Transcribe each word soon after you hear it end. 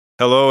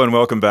Hello and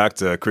welcome back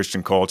to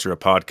Christian Culture, a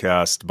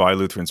podcast by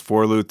Lutherans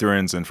for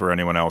Lutherans and for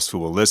anyone else who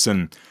will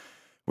listen,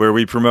 where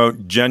we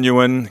promote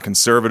genuine,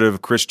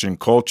 conservative Christian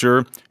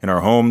culture in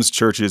our homes,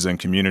 churches, and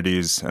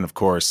communities, and of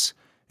course,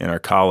 in our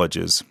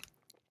colleges.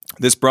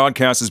 This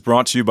broadcast is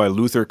brought to you by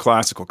Luther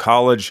Classical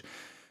College,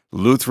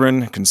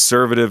 Lutheran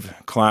Conservative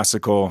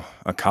Classical,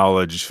 a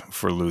college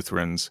for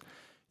Lutherans.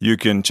 You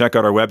can check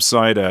out our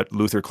website at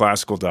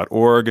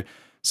lutherclassical.org,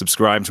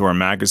 subscribe to our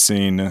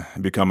magazine,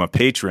 become a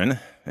patron,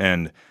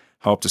 and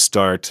help to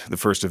start the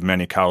first of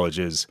many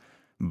colleges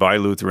by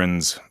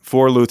Lutherans,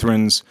 for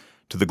Lutherans,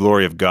 to the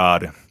glory of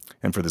God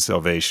and for the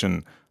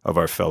salvation of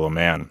our fellow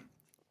man.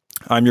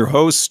 I'm your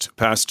host,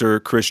 Pastor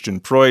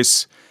Christian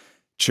Preuss,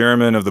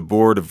 Chairman of the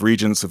Board of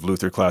Regents of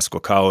Luther Classical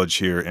College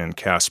here in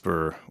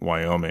Casper,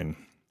 Wyoming.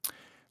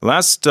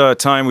 Last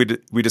time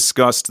we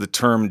discussed the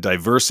term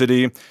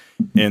diversity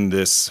in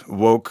this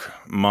woke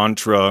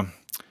mantra,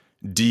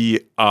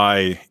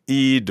 DIE,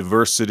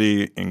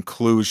 diversity,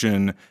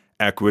 inclusion,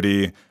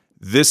 equity.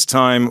 This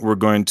time, we're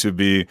going to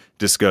be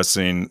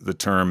discussing the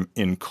term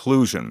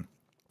inclusion.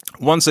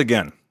 Once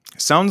again,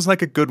 sounds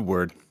like a good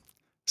word.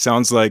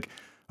 Sounds like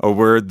a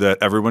word that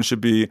everyone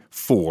should be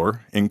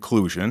for,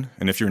 inclusion.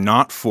 And if you're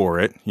not for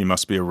it, you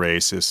must be a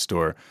racist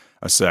or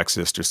a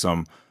sexist or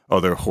some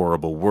other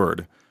horrible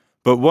word.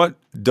 But what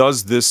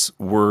does this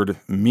word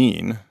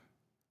mean?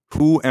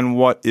 Who and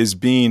what is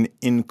being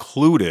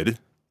included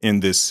in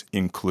this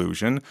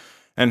inclusion?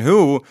 And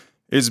who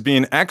is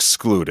being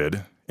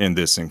excluded in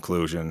this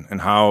inclusion,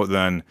 and how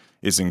then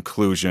is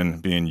inclusion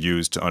being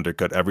used to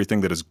undercut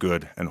everything that is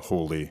good and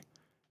holy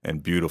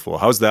and beautiful?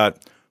 How's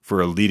that for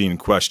a leading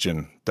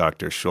question,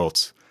 Dr.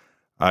 Schulz?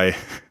 I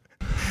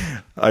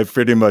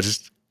pretty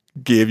much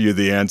gave you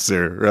the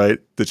answer, right,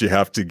 that you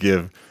have to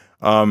give.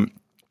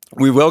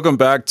 We welcome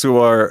back to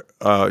our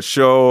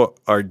show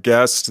our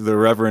guest, the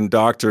Reverend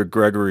Dr.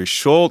 Gregory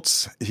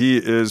Schulz. He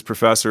is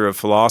professor of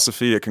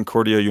philosophy at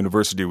Concordia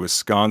University,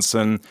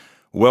 Wisconsin.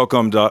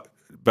 Welcome,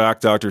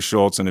 back, Dr.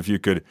 Schulz, and if you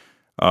could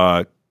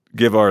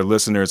give our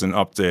listeners an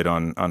update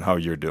on how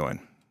you're doing.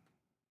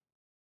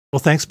 Well,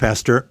 thanks,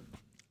 Pastor.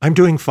 I'm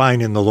doing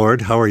fine in the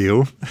Lord. How are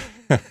you?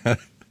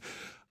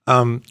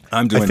 I'm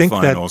doing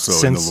fine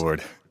also in the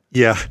Lord.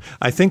 Yeah,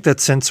 I think that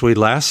since we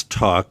last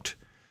talked,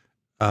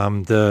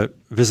 the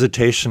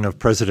visitation of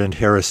President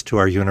Harris to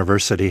our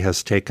university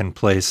has taken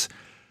place.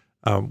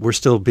 We're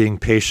still being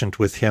patient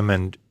with him,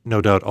 and no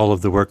doubt all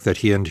of the work that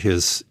he and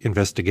his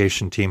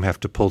investigation team have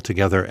to pull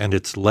together, and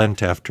it's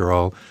Lent after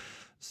all.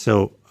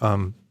 So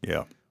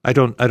yeah, I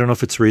don't know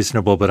if it's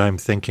reasonable, but I'm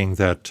thinking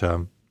that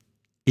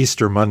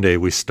Easter Monday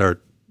we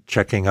start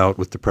checking out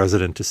with the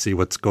president to see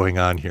what's going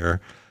on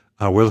here.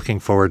 We're looking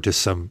forward to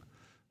some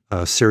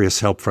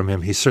serious help from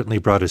him. He certainly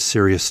brought a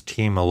serious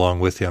team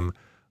along with him,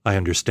 I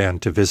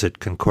understand, to visit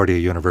Concordia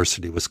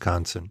University,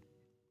 Wisconsin.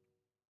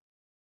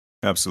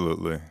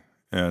 Absolutely.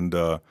 And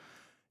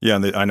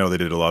and I know they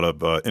did a lot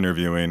of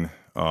interviewing.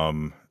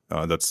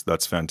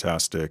 That's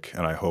fantastic,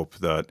 and I hope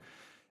that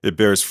it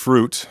bears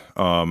fruit,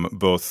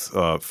 both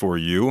for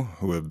you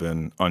who have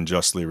been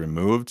unjustly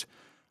removed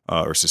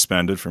or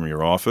suspended from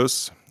your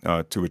office,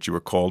 to which you were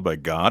called by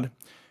God,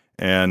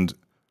 and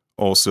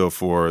also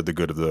for the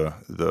good of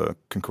the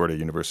Concordia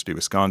University,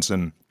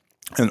 Wisconsin,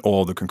 and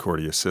all the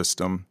Concordia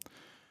system.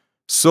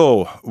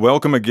 So,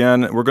 welcome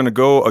again. We're going to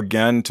go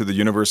again to the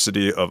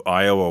University of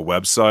Iowa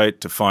website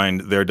to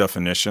find their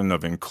definition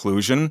of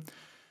inclusion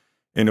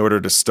in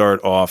order to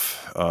start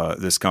off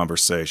this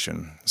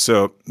conversation.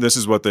 So, this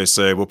is what they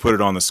say. We'll put it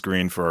on the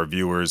screen for our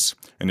viewers.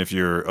 And if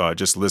you're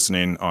just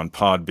listening on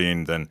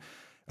Podbean, then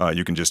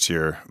you can just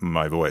hear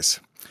my voice.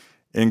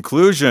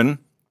 Inclusion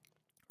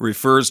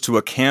refers to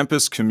a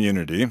campus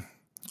community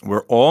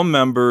where all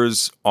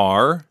members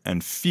are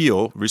and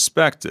feel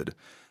respected,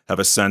 have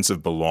a sense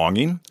of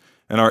belonging,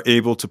 and are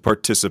able to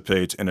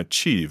participate and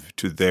achieve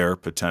to their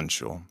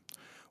potential.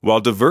 While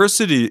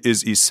diversity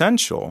is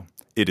essential,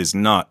 it is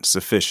not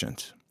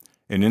sufficient.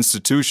 An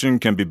institution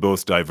can be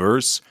both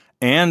diverse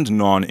and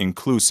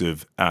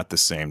non-inclusive at the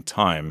same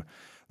time.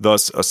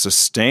 Thus, a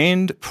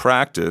sustained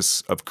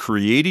practice of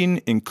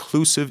creating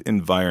inclusive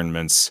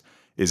environments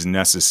is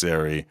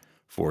necessary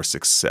for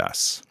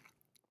success.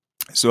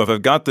 So if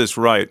I've got this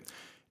right,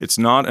 it's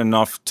not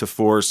enough to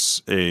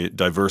force a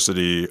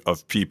diversity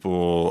of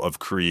people, of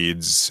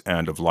creeds,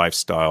 and of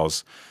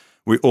lifestyles.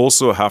 We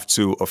also have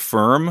to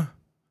affirm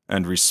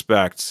and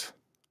respect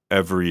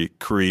every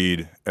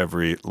creed,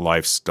 every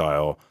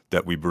lifestyle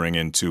that we bring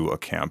into a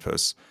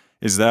campus.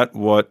 Is that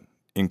what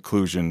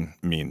inclusion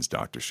means,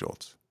 Dr.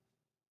 Schulz?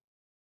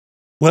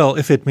 Well,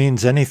 if it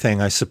means anything,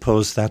 I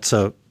suppose that's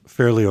a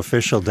fairly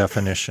official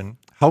definition.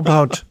 How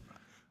about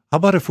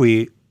if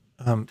we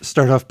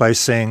start off by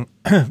saying,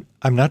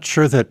 I'm not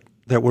sure that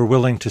we're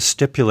willing to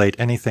stipulate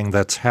anything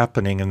that's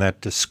happening in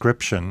that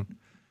description,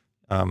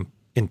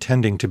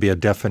 intending to be a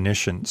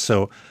definition.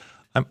 So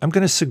I'm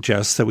going to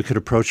suggest that we could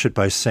approach it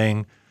by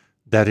saying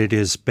that it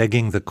is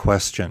begging the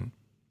question.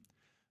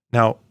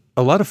 Now,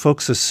 a lot of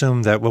folks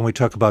assume that when we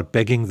talk about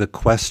begging the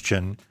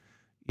question,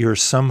 you're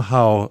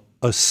somehow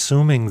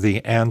assuming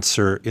the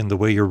answer in the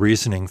way you're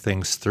reasoning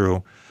things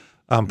through.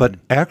 But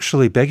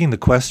actually, begging the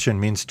question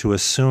means to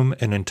assume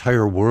an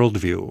entire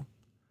worldview.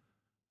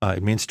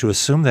 It means to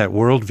assume that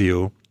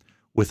worldview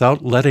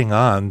without letting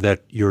on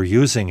that you're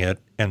using it,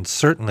 and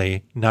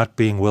certainly not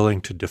being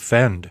willing to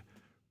defend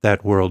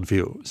that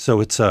worldview. So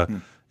it's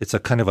a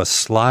kind of a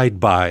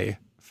slide-by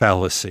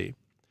fallacy.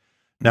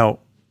 Now,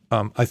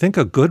 I think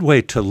a good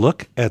way to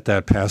look at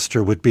that,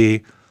 Pastor, would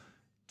be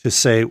to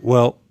say,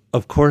 well,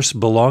 of course,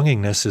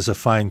 belongingness is a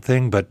fine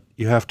thing, but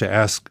you have to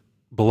ask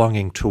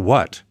belonging to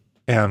what?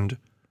 And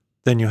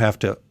then you have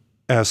to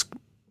ask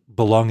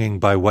belonging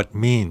by what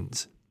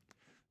means.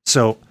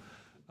 So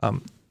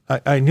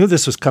I knew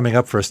this was coming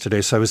up for us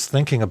today, so I was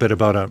thinking a bit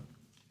about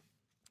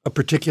a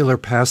particular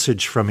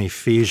passage from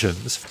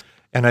Ephesians,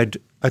 and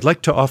I'd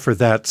like to offer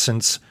that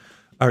since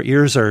our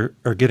ears are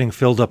getting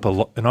filled up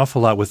an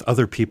awful lot with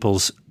other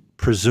people's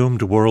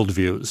presumed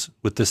worldviews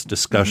with this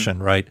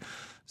discussion, right?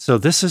 So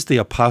this is the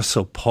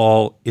Apostle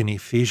Paul in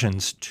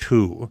Ephesians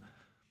 2.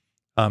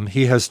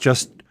 He has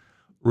just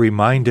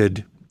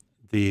reminded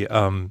the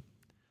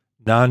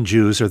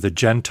non-Jews or the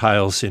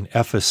Gentiles in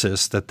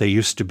Ephesus that they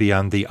used to be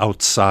on the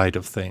outside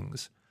of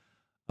things.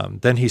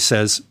 Then he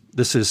says,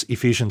 this is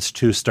Ephesians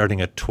 2 starting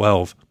at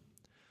 12,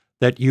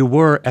 that you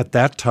were at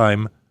that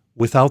time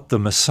without the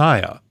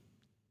Messiah,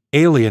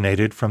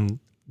 alienated from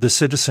the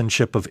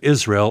citizenship of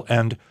Israel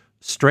and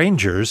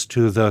strangers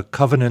to the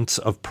covenants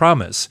of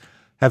promise,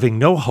 having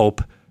no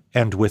hope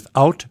and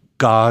without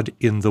God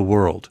in the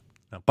world.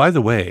 Now, by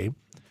the way,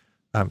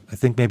 I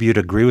think maybe you'd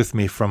agree with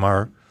me from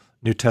our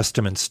New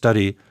Testament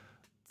study,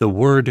 the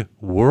word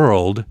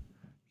world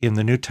in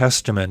the New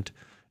Testament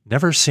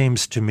never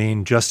seems to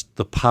mean just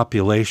the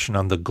population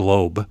on the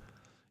globe.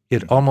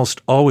 It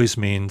almost always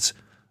means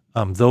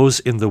those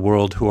in the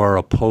world who are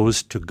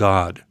opposed to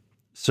God.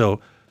 So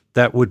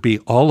that would be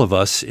all of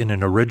us in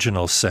an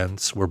original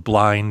sense. We're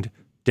blind,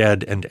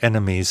 dead, and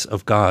enemies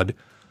of God.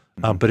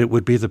 But it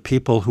would be the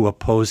people who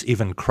oppose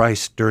even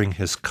Christ during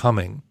his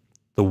coming,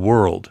 the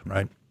world,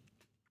 right?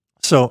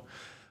 So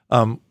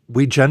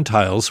we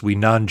Gentiles, we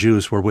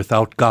non-Jews, were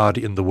without God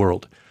in the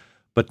world.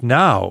 But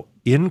now,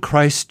 in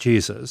Christ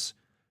Jesus,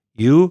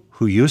 you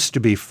who used to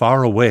be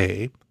far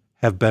away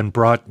have been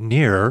brought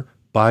near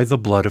by the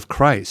blood of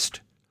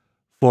Christ.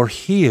 For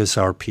he is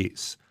our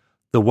peace,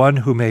 the one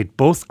who made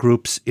both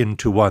groups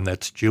into one,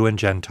 that's Jew and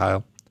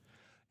Gentile,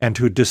 and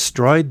who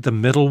destroyed the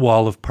middle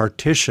wall of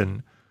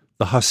partition,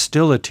 the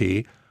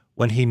hostility,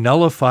 when he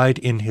nullified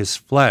in his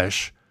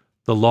flesh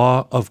the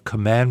law of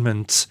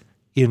commandments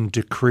in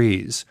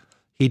decrees.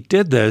 He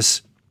did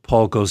this,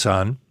 Paul goes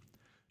on,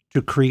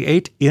 to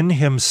create in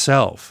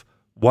himself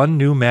one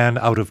new man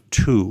out of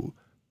two,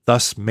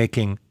 thus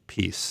making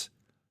peace,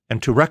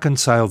 and to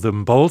reconcile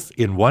them both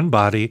in one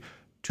body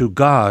to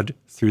God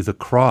through the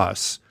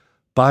cross,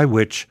 by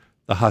which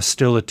the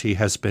hostility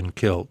has been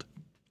killed.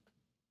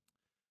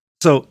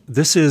 So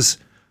this is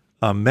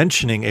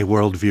mentioning a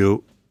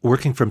worldview,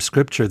 working from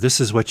Scripture. This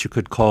is what you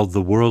could call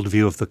the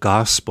worldview of the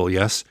gospel,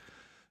 yes?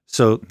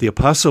 So the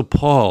Apostle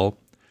Paul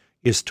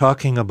is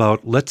talking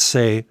about, let's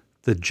say,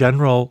 the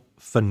general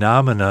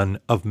phenomenon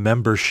of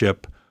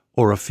membership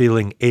or of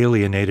feeling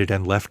alienated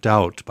and left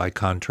out, by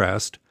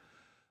contrast.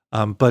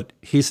 But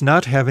he's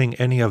not having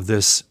any of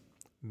this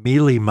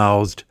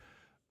mealy-mouthed,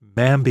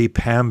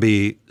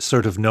 mamby-pamby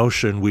sort of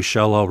notion, we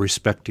shall all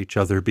respect each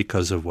other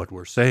because of what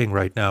we're saying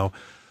right now.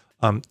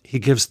 He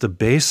gives the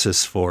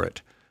basis for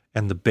it,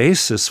 and the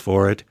basis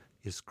for it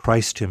is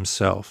Christ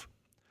himself.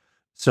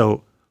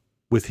 So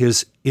with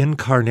his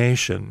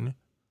incarnation,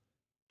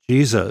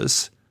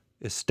 Jesus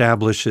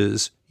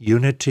establishes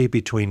unity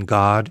between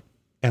God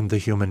and the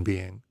human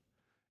being.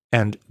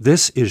 And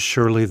this is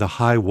surely the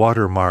high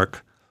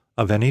watermark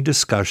of any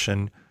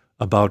discussion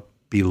about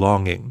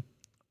belonging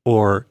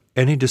or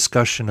any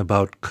discussion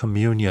about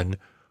communion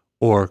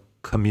or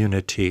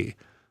community.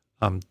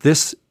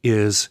 This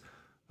is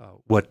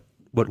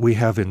what we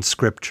have in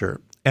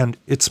Scripture. And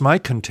it's my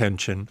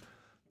contention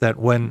that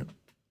when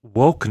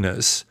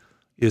wokeness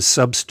is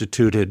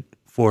substituted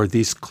for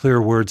these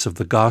clear words of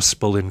the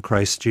gospel in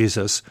Christ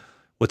Jesus,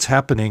 what's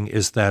happening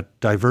is that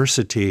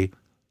diversity,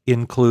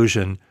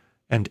 inclusion,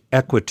 and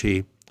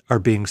equity are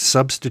being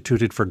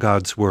substituted for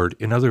God's word.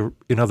 In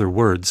other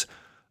words,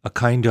 a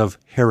kind of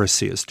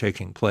heresy is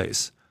taking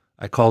place.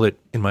 I call it,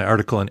 in my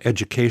article, an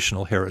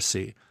educational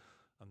heresy.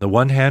 On the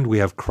one hand, we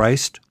have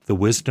Christ, the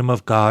wisdom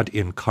of God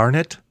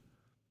incarnate.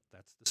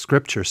 That's the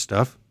Scripture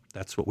stuff.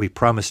 That's what we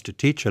promise to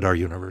teach at our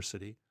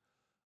university.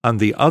 On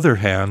the other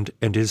hand,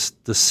 and is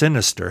the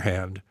sinister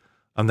hand,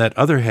 on that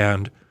other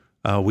hand,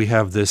 we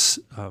have this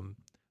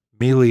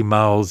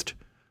mealy-mouthed,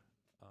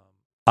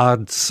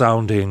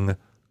 odd-sounding,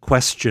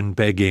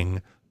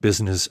 question-begging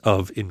business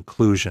of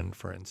inclusion,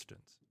 for instance.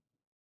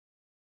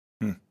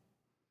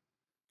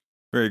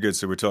 Very good.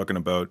 So we're talking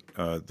about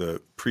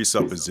the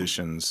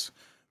presuppositions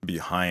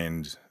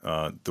behind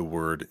the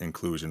word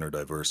inclusion or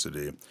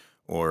diversity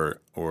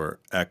or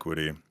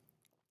equity.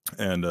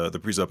 And the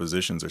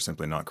presuppositions are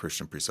simply not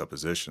Christian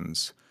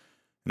presuppositions.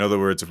 In other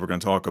words, if we're going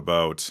to talk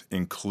about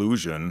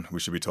inclusion, we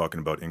should be talking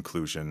about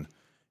inclusion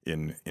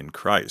in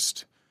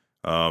Christ.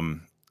 I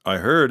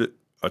heard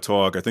a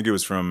talk, I think it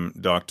was from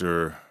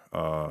Dr.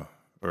 Or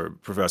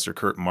Professor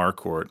Kurt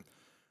Marquardt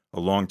a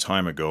long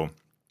time ago,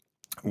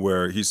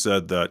 where he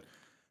said that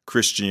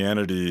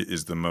Christianity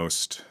is the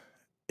most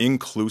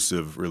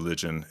inclusive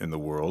religion in the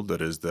world.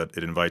 That is, that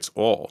it invites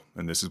all.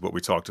 And this is what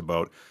we talked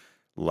about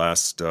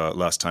last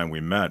time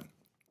we met,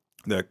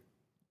 that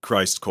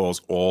Christ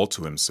calls all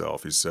to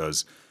himself. He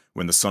says,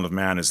 when the Son of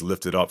Man is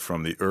lifted up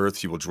from the earth,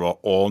 he will draw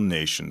all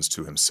nations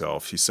to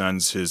himself. He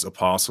sends his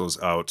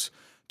apostles out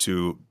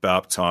to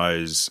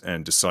baptize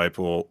and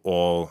disciple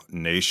all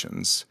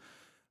nations.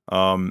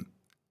 And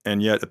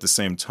yet, at the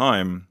same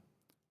time,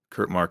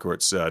 Kurt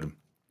Marquardt said,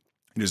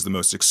 it is the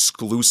most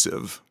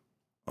exclusive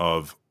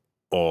of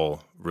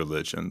all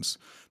religions,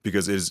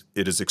 because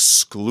it is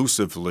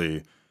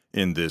exclusively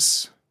in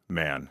this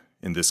man,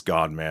 in this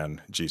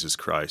God-man, Jesus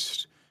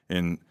Christ,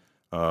 in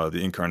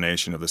the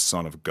incarnation of the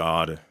Son of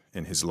God,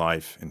 in his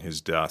life, in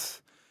his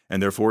death,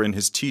 and therefore in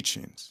his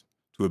teachings,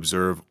 to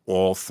observe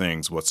all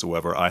things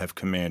whatsoever I have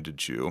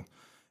commanded you,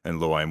 and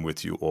lo, I am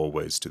with you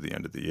always to the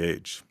end of the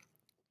age.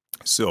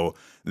 So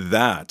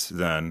that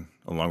then,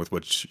 along with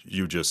what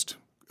you just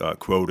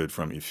quoted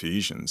from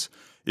Ephesians,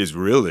 is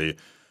really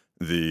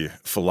the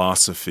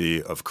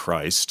philosophy of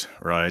Christ,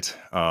 right?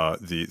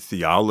 The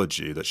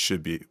theology that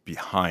should be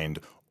behind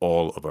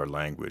all of our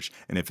language.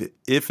 And if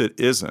it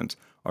isn't,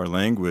 our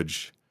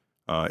language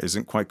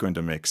isn't quite going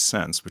to make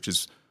sense, which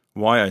is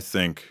why I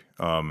think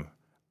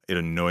it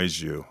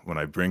annoys you when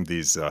I bring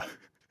these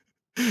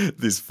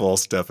these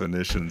false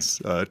definitions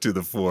to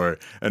the fore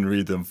and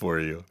read them for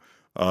you,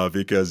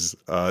 because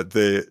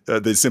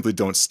they simply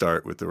don't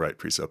start with the right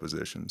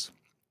presuppositions.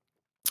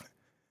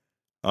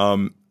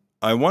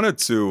 I wanted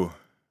to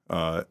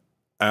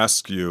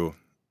ask you,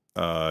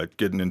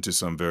 getting into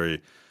some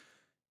very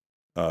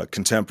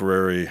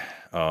contemporary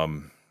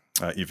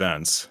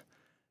events,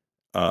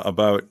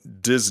 about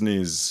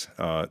Disney's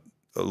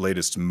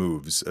latest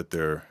moves at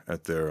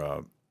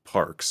their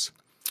parks.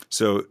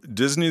 So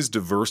Disney's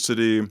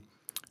diversity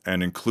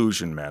and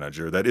inclusion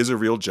manager, that is a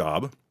real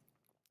job,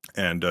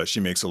 and she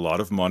makes a lot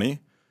of money,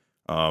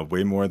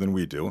 way more than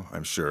we do,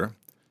 I'm sure.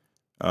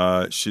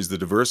 She's the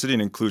diversity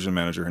and inclusion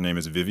manager. Her name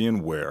is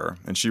Vivian Ware,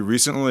 and she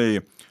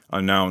recently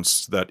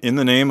announced that in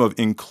the name of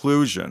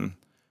inclusion,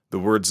 the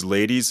words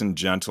ladies and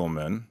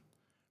gentlemen,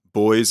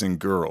 boys and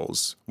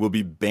girls will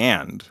be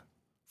banned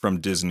from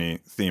Disney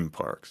theme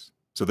parks.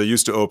 So they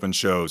used to open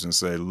shows and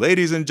say,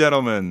 ladies and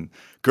gentlemen,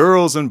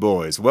 girls and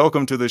boys,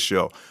 welcome to the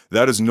show.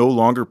 That is no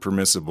longer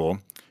permissible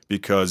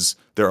because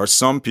there are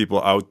some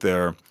people out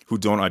there who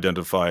don't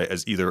identify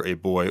as either a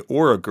boy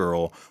or a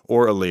girl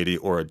or a lady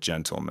or a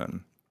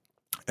gentleman.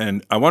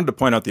 And I wanted to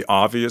point out the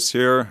obvious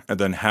here and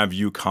then have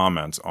you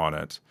comment on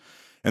it.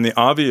 And the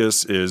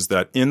obvious is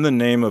that in the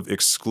name of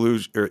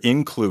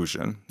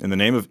inclusion, in the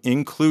name of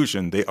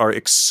inclusion, they are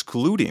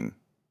excluding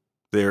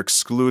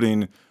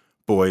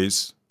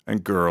boys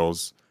and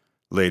girls,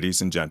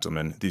 ladies and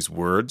gentlemen. These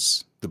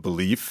words, the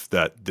belief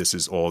that this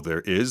is all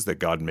there is, that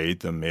God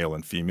made them male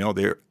and female,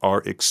 they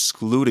are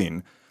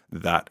excluding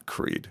that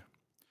creed.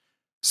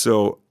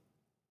 So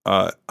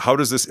how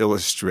does this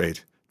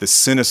illustrate the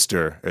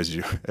sinister, as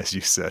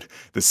you said,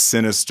 the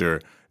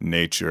sinister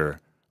nature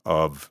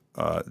of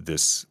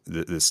this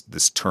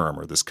term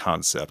or this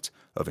concept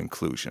of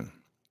inclusion?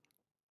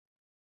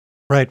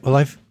 Right.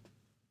 Well,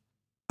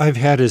 I've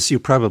had, as you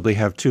probably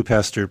have too,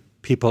 Pastor,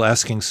 people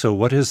asking, so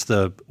what's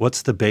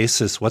the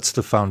basis, what's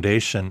the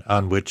foundation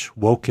on which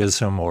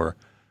wokeism, or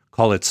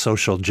call it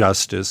social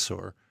justice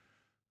or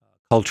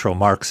cultural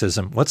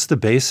Marxism, what's the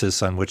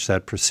basis on which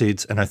that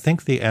proceeds? And I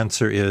think the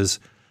answer is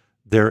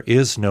there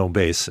is no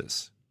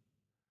basis.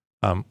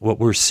 What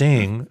we're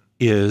seeing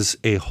is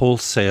a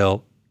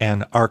wholesale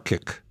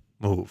anarchic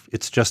move.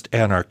 It's just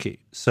anarchy.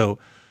 So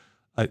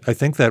I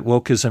think that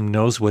wokeism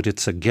knows what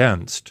it's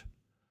against,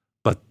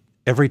 but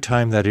every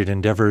time that it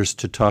endeavors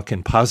to talk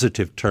in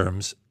positive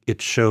terms,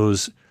 it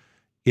shows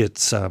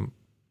its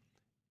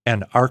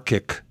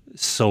anarchic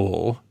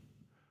soul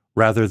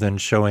rather than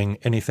showing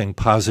anything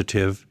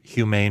positive,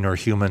 humane, or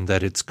human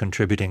that it's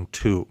contributing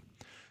to.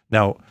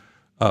 Now,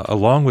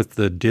 along with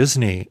the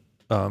Disney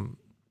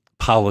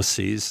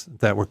policies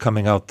that were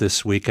coming out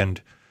this week,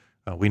 and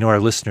we know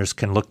our listeners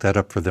can look that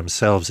up for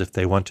themselves if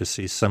they want to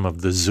see some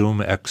of the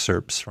Zoom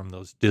excerpts from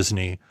those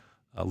Disney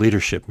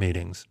leadership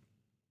meetings.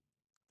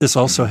 This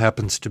also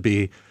happens to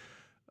be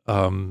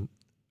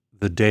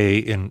the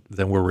day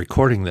that we're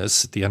recording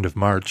this at the end of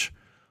March,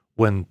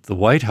 when the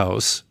White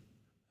House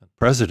and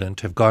President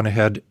have gone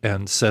ahead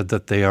and said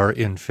that they are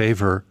in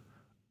favor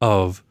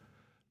of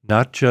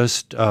not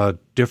just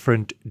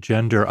different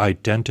gender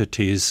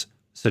identities,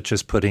 such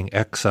as putting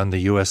X on the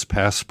U.S.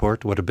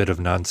 passport, what a bit of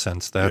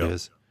nonsense that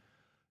is,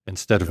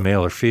 instead of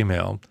male or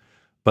female,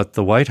 but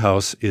the White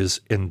House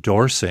is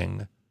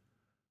endorsing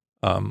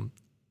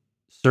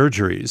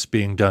surgeries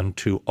being done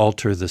to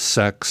alter the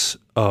sex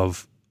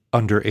of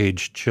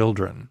underage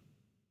children.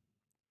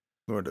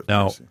 Lord have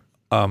Now, mercy.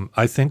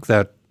 I think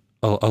that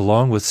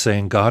along with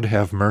saying, God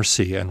have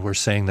mercy, and we're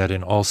saying that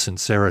in all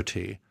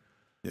sincerity,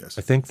 Yes.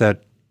 I think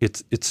that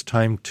it's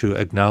time to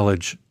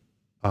acknowledge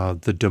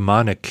the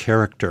demonic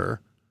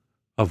character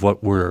of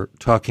what we're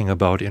talking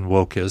about in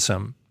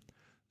wokeism.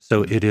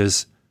 So it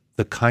is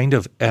the kind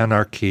of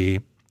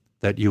anarchy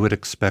that you would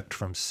expect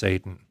from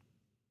Satan.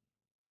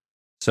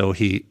 So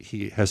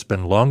he has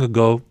been long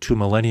ago, 2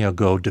 millennia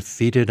ago,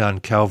 defeated on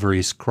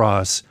Calvary's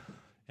cross,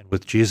 and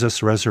with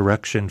Jesus'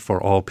 resurrection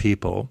for all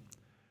people.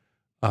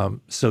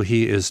 So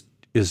he is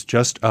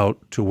just out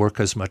to work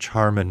as much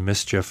harm and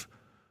mischief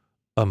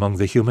among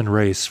the human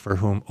race,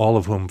 all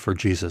of whom for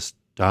Jesus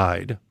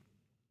died,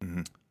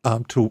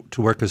 to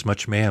work as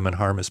much mayhem and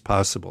harm as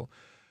possible.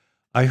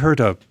 I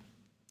heard or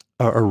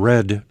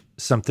read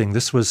something.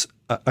 This was,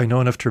 I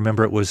know enough to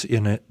remember it was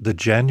in the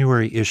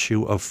January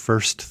issue of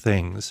First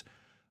Things.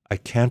 I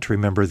can't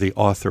remember the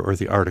author or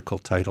the article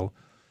title,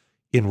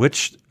 in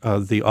which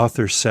the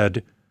author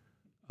said,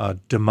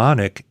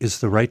 demonic is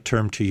the right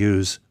term to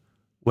use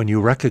when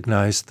you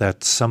recognize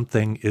that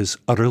something is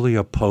utterly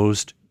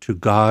opposed to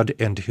God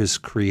and his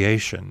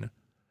creation,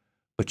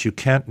 but you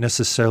can't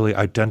necessarily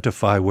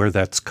identify where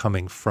that's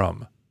coming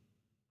from.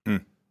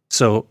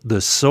 So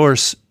the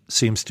source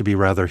seems to be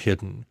rather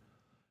hidden,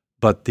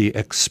 but the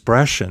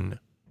expression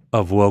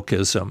of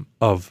wokeism,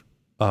 of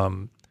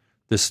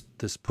this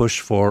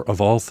push for,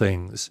 of all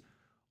things,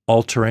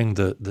 altering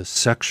the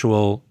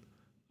sexual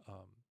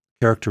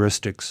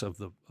characteristics of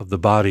the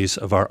bodies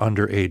of our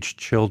underage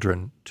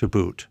children to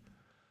boot.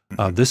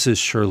 This is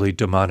surely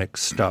demonic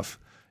stuff,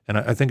 and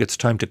I think it's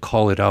time to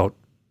call it out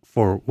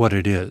for what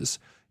it is.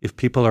 If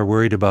people are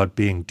worried about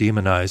being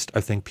demonized,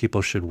 I think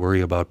people should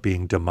worry about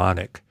being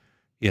demonic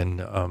in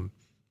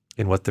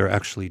what they're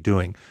actually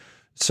doing.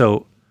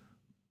 So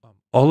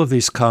all of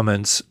these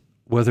comments,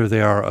 whether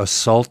they are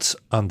assaults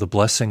on the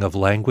blessing of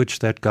language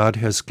that God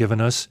has given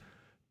us,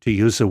 to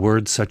use a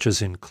word such as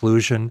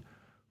inclusion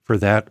for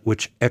that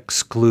which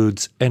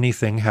excludes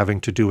anything having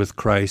to do with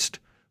Christ,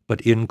 but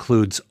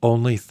includes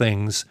only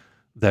things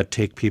that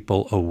take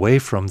people away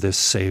from this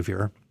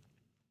Savior,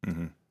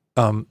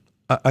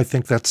 I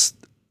think that's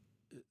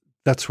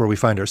where we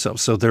find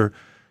ourselves. So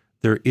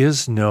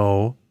there's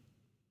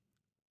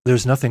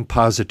nothing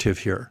positive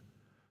here.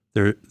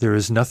 There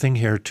is nothing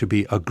here to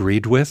be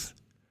agreed with.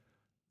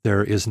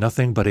 There is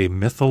nothing but a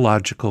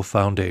mythological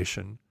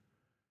foundation,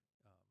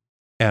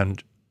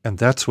 and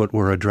that's what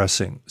we're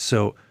addressing.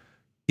 So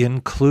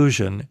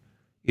inclusion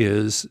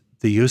is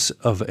the use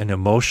of an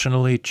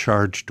emotionally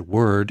charged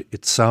word.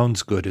 It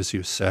sounds good, as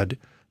you said.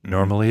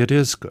 Normally it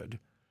is good.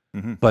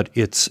 But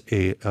it's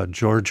a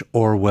George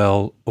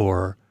Orwell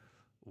or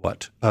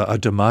a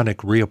demonic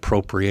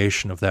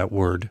reappropriation of that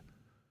word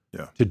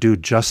to do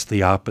just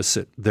the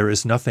opposite. There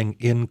is nothing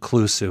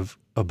inclusive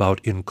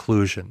about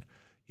inclusion.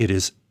 It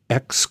is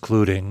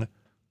excluding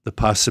the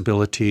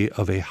possibility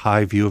of a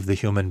high view of the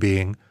human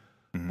being,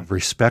 of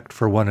respect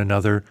for one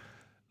another.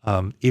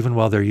 Even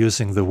while they're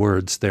using the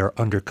words, they're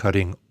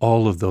undercutting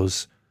all of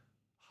those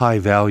high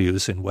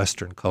values in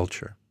Western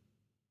culture.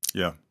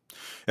 Yeah.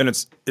 And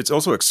it's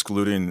also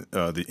excluding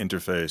the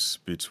interface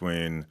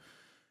between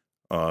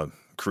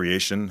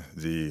creation,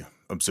 the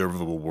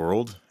observable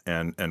world,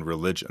 and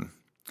religion.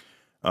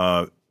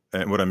 And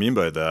what I mean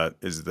by that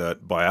is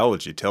that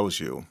biology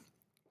tells you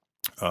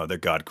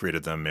that God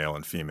created them male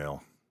and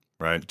female,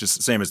 right? Just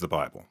the same as the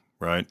Bible,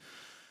 right?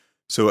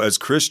 So as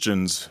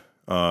Christians,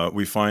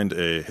 we find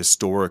a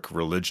historic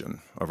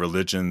religion, a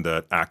religion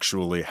that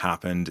actually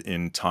happened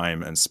in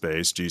time and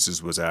space.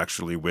 Jesus was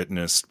actually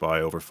witnessed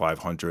by over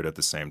 500 at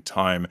the same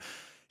time.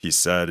 He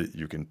said,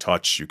 you can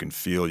touch, you can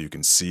feel, you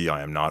can see,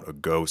 I am not a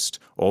ghost.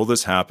 All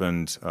this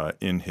happened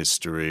in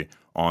history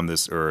on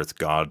this earth.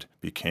 God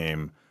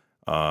became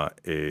a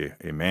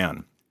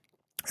man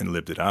and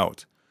lived it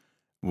out.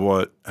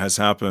 What has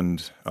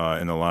happened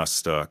in the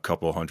last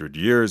couple hundred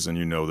years, and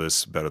you know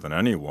this better than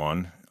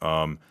anyone,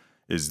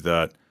 is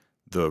that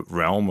the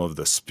realm of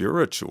the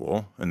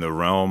spiritual and the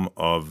realm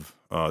of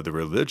the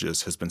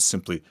religious has been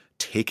simply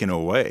taken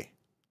away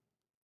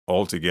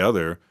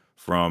altogether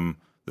from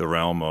the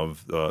realm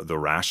of the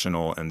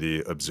rational and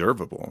the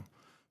observable,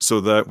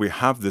 so that we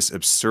have this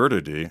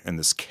absurdity and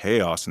this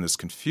chaos and this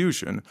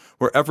confusion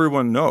where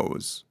everyone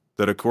knows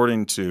that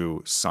according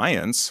to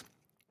science,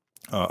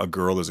 a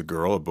girl is a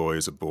girl, a boy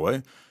is a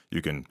boy.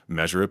 You can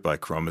measure it by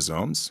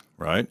chromosomes,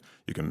 right?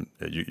 You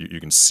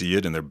can see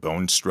it in their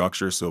bone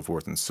structure, so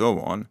forth and so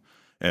on.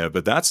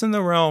 But that's in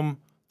the realm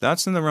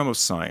of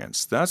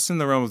science. That's in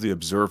the realm of the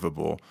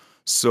observable.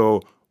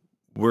 So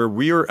where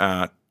we are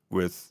at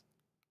with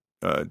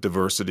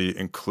diversity,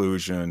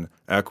 inclusion,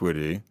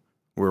 equity,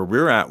 where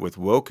we're at with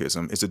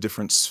wokeism is a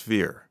different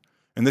sphere.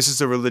 And this is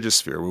a religious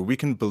sphere where we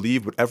can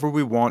believe whatever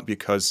we want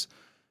because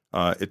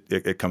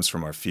it comes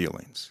from our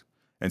feelings.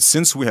 And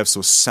since we have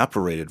so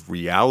separated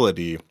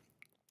reality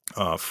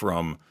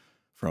from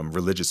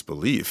religious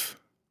belief,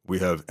 we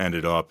have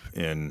ended up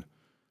in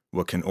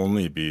what can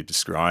only be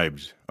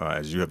described,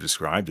 as you have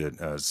described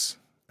it, as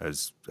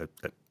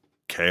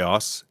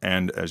chaos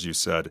and, as you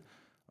said,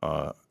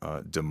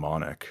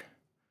 demonic.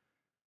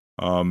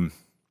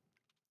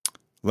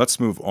 Let's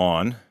move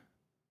on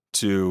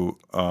to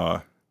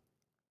a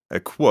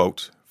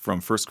quote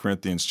from 1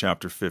 Corinthians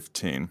chapter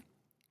 15.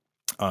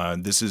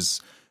 This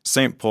is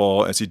St.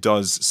 Paul, as he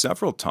does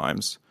several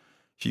times.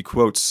 He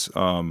quotes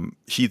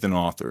heathen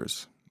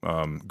authors,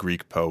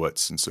 Greek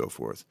poets, and so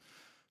forth.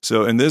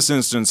 So in this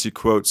instance, he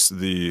quotes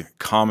the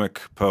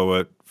comic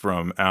poet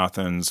from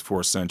Athens,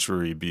 4th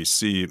century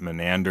BC,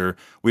 Menander.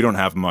 We don't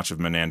have much of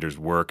Menander's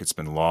work. It's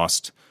been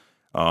lost.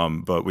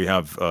 But we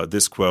have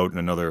this quote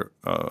and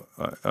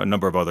a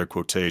number of other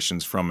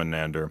quotations from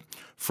Menander,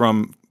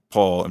 from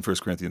Paul in 1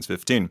 Corinthians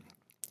 15.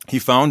 He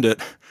found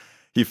it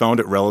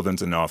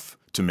relevant enough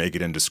to make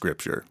it into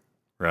Scripture,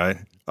 right?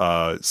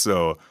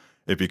 So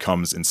it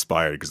becomes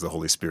inspired because the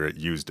Holy Spirit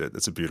used it.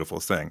 That's a beautiful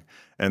thing.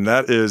 And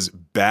that is,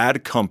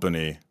 bad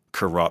company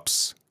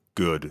corrupts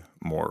good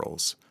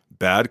morals.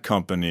 Bad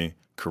company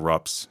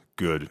corrupts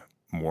good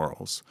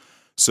morals.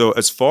 So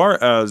as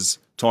far as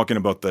talking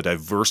about the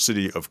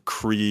diversity of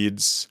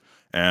creeds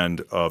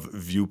and of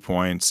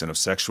viewpoints and of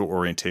sexual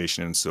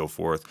orientation and so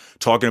forth,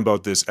 talking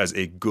about this as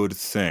a good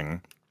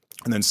thing,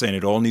 and then saying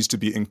it all needs to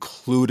be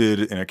included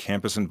in a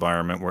campus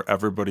environment where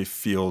everybody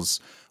feels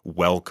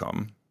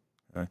welcome.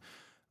 Okay?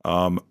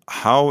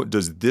 How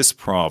does this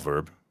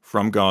proverb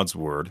from God's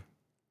Word,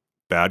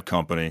 bad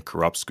company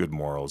corrupts good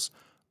morals,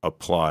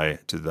 apply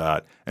to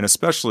that? And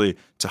especially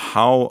to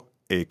how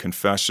a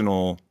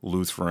confessional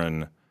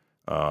Lutheran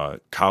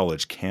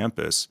college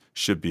campus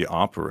should be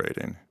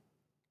operating?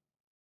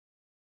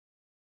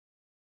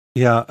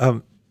 Yeah,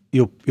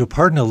 you'll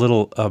pardon a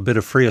little bit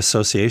of free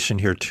association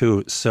here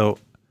too. So,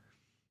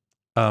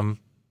 that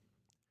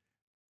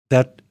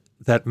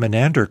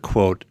Menander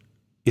quote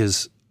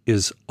is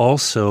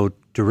also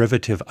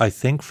derivative, I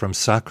think, from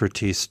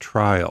Socrates'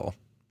 trial.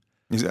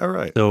 Is that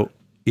right? So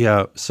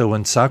yeah, so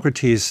when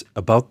Socrates,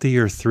 about the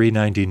year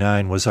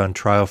 399, was on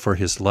trial for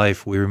his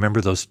life, we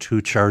remember those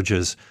two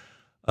charges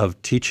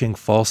of teaching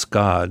false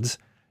gods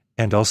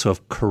and also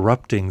of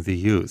corrupting the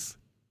youth.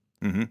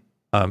 Mm-hmm.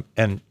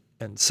 And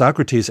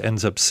Socrates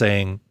ends up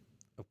saying,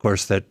 of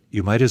course, that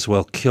you might as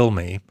well kill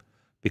me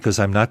because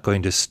I'm not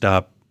going to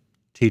stop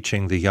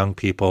teaching the young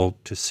people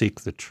to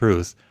seek the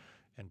truth.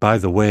 And by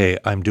the way,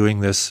 I'm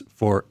doing this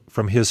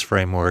from his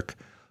framework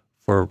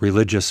for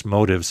religious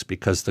motives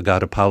because the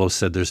god Apollo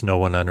said there's no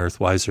one on earth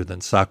wiser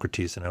than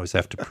Socrates, and I always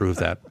have to prove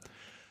that.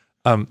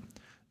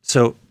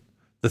 So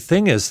the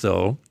thing is,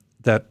 though,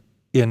 that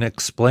in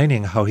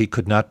explaining how he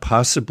could not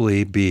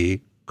possibly be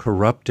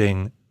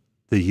corrupting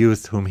the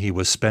youth whom he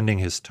was spending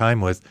his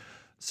time with,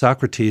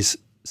 Socrates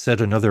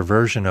said another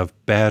version of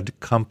bad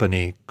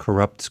company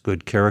corrupts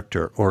good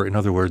character, or in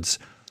other words,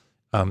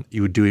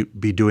 you would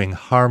be doing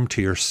harm to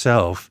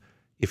yourself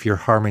if you're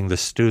harming the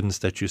students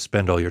that you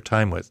spend all your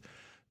time with.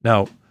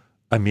 Now,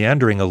 I'm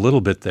meandering a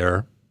little bit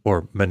there,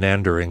 or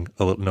menandering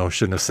a little. No, I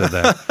shouldn't have said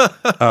that.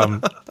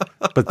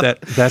 But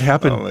that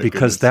happened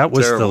because that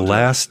was the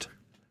last.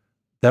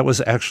 That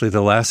was actually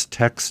the last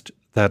text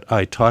that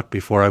I taught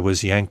before I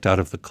was yanked out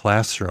of the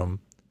classroom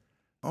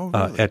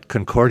at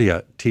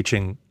Concordia,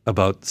 teaching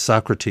about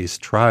Socrates'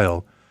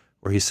 trial,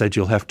 where he said,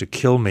 "You'll have to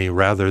kill me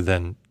rather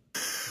than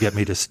get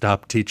me to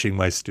stop teaching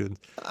my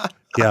students."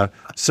 Yeah.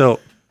 So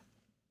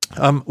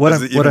what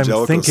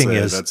I'm thinking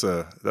is that's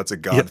a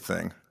God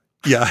thing.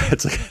 Yeah.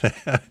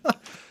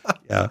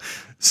 Yeah.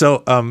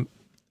 So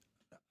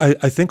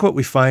I think what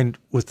we find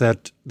with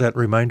that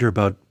reminder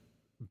about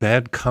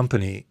bad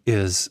company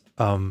is,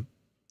 I'd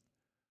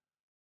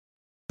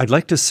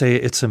like to say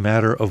it's a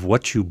matter of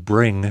what you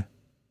bring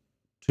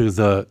to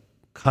the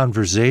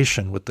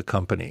conversation with the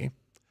company.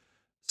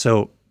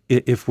 So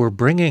if we're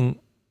bringing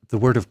the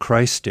word of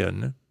Christ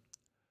in,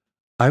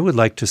 I would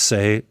like to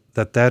say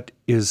that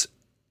is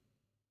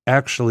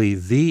actually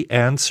the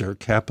answer,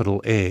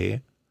 capital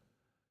A,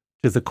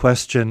 to the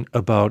question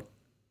about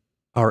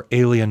our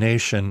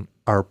alienation,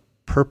 our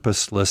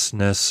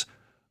purposelessness,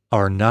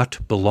 our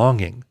not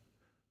belonging.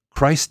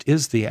 Christ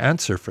is the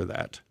answer for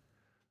that.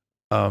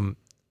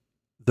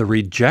 The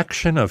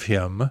rejection of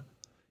him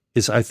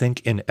is, I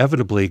think,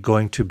 inevitably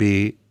going to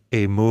be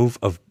a move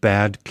of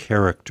bad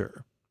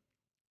character.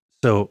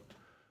 So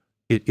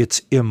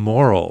it's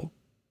immoral.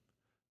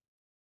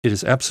 It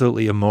is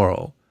absolutely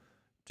immoral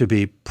to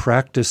be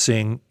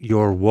practicing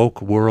your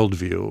woke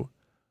worldview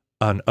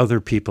on other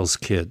people's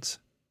kids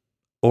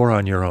or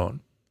on your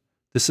own.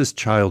 This is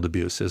child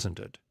abuse, isn't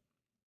it?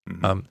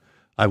 Mm-hmm.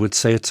 I would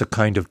say it's a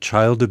kind of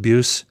child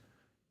abuse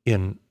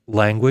in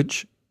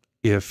language.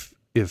 If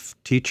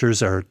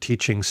teachers are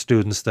teaching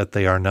students that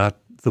they are not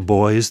the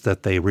boys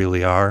that they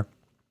really are,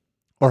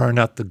 or are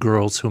not the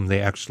girls whom they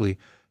actually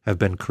have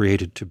been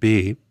created to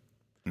be,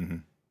 mm-hmm.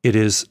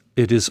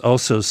 It is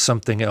also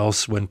something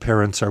else when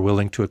parents are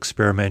willing to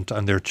experiment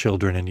on their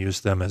children and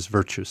use them as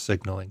virtue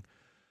signaling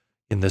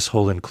in this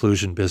whole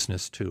inclusion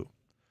business too.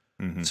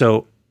 Mm-hmm.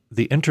 So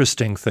the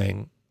interesting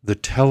thing, the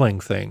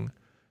telling thing,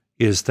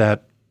 is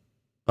that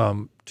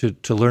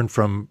to learn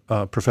from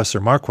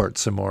Professor Marquardt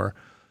some more,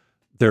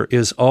 there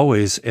is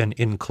always an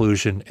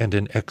inclusion and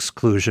an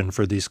exclusion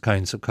for these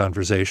kinds of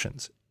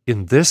conversations.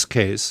 In this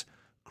case,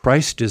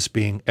 Christ is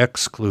being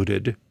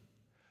excluded,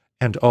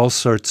 and all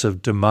sorts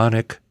of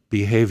demonic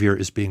behavior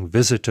is being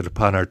visited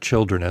upon our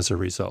children as a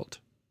result.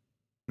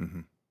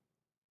 Mm-hmm.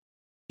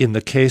 In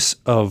the case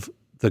of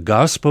the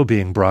gospel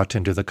being brought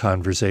into the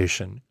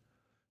conversation,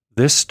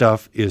 this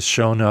stuff is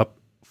shown up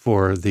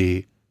for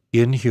the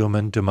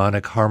inhuman,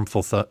 demonic,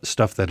 harmful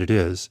stuff that it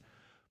is,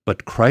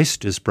 but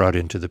Christ is brought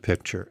into the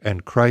picture,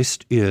 and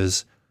Christ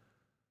is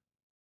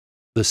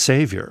the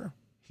Savior.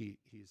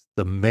 He's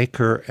the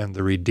Maker and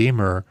the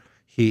Redeemer.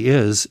 He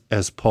is,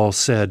 as Paul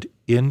said,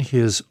 in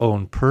his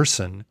own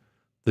person,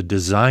 the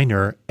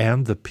designer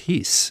and the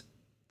peace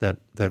that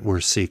we're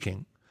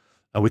seeking.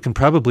 We can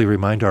probably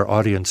remind our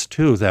audience,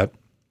 too, that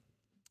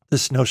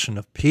this notion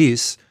of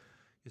peace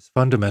is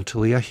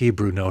fundamentally a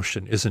Hebrew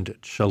notion, isn't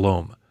it?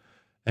 Shalom.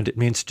 And it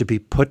means to be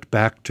put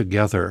back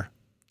together.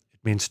 It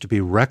means to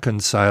be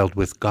reconciled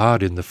with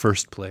God in the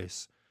first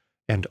place.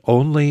 And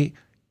only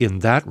in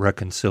that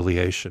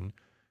reconciliation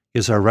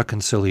is our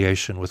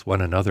reconciliation with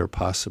one another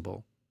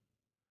possible.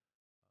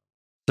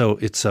 So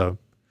it's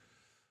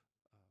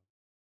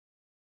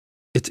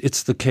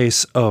the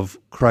case of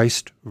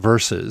Christ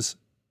versus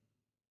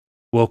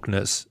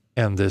wokeness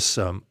and this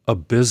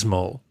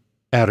abysmal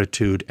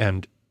attitude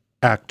and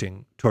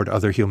acting toward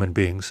other human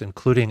beings,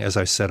 including, as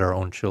I said, our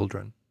own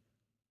children.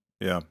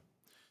 Yeah.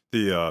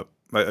 I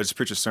just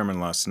preached a sermon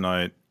last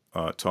night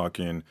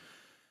talking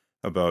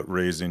about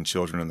raising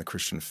children in the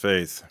Christian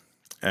faith.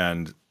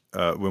 And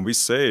when we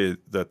say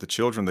that the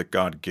children that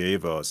God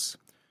gave us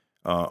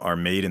are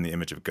made in the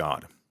image of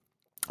God,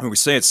 and we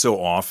say it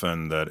so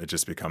often that it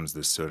just becomes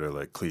this sort of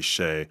like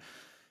cliche.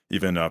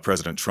 Even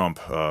President Trump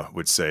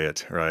would say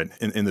it, right,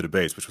 in the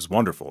debates, which was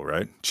wonderful,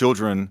 right?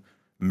 Children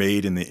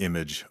made in the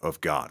image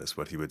of God is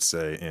what he would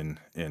say in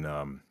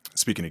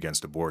speaking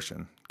against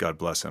abortion. God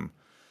bless him.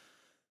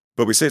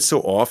 But we say it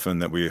so often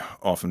that we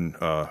often,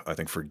 I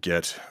think,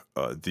 forget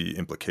the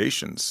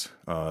implications,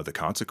 the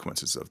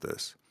consequences of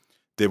this.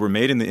 They were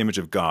made in the image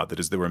of God. That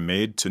is, they were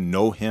made to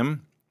know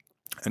him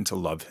and to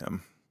love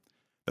him.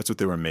 That's what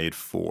they were made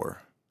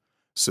for.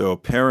 So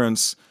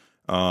parents,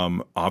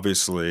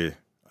 obviously,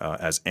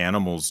 as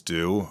animals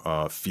do,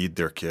 feed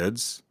their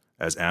kids.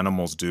 As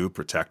animals do,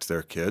 protect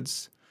their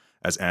kids.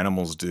 As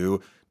animals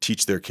do,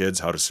 teach their kids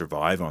how to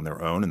survive on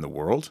their own in the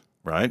world,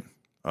 right?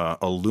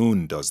 A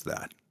loon does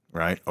that,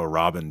 right? A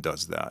robin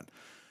does that.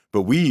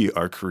 But we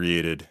are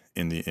created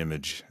in the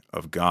image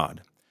of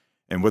God.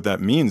 And what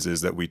that means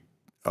is that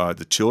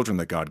the children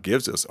that God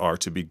gives us are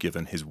to be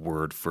given his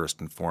word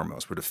first and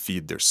foremost. We're to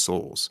feed their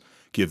souls,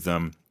 give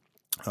them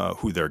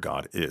who their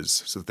God is,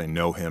 so that they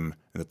know him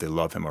and that they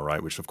love him, all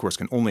right, which of course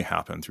can only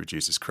happen through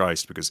Jesus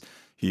Christ because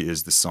he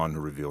is the Son who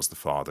reveals the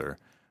Father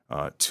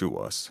to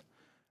us.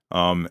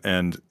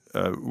 And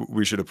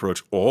we should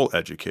approach all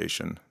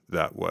education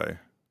that way.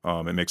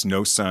 It makes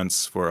no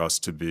sense for us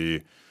to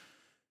be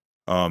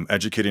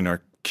educating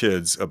our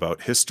kids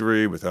about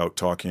history without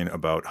talking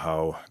about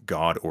how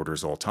God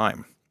orders all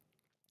time.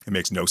 It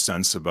makes no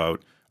sense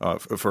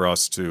for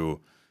us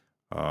to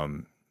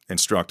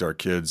instruct our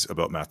kids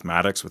about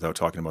mathematics without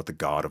talking about the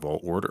God of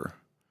all order,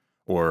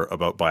 or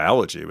about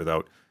biology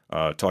without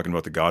talking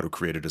about the God who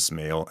created us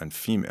male and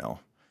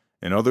female.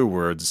 In other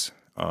words,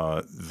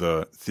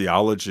 the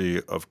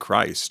theology of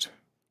Christ,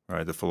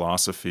 right, the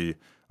philosophy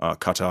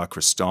kata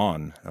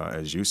Christon,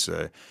 as you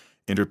say,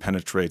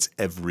 interpenetrates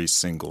every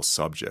single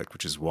subject,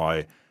 which is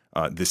why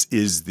this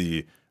is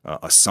the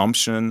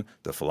assumption,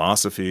 the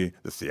philosophy,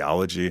 the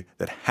theology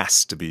that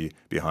has to be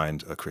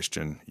behind a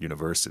Christian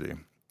university.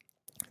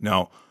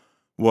 Now,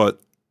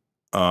 what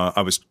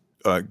I was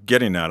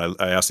getting at,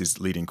 I ask these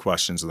leading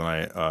questions and then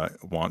I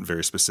want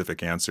very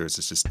specific answers.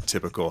 It's just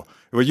typical.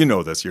 Well, you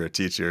know this, you're a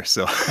teacher,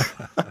 so.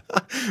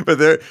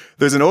 But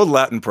there's an old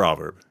Latin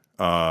proverb.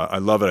 I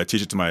love it. I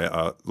teach it to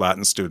my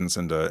Latin students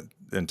and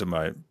to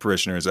my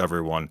parishioners,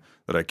 everyone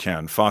that I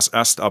can. Fas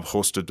est ab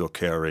hosta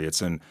docere.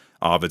 It's in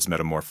Ovid's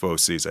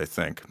Metamorphoses, I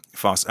think.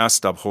 Fas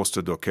est ab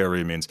hosta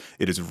docere means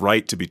it is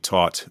right to be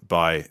taught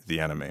by the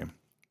enemy.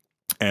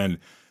 And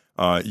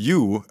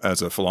you,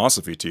 as a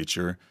philosophy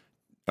teacher,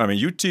 I mean,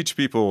 you teach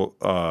people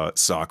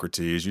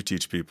Socrates, you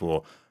teach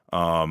people,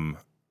 Plato,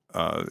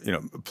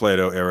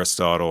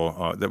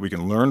 Aristotle, that we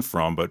can learn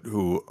from, but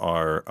who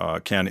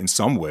can in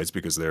some ways,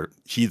 because they're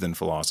heathen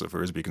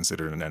philosophers, be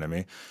considered an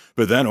enemy.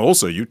 But then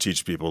also you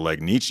teach people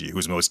like Nietzsche,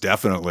 who's most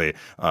definitely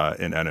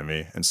an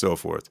enemy, and so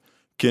forth.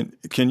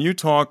 Can you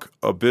talk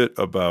a bit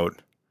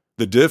about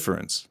the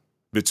difference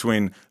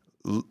between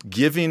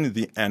giving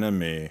the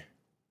enemy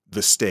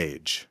the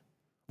stage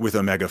with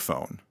a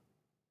megaphone,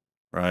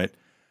 right?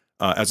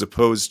 As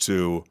opposed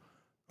to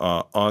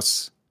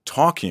us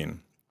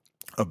talking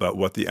about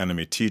what the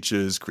enemy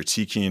teaches,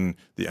 critiquing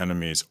the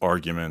enemy's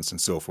arguments,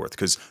 and so forth.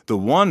 Because the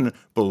one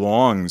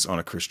belongs on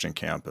a Christian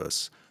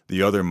campus,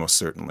 the other most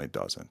certainly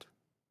doesn't.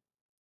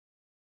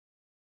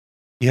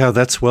 Yeah,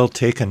 that's well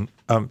taken.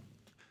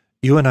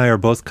 You and I are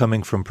both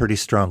coming from pretty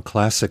strong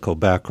classical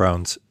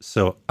backgrounds,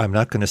 so I'm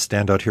not going to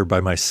stand out here by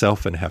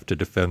myself and have to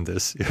defend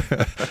this.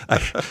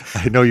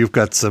 I know you've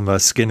got some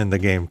skin in the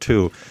game,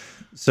 too.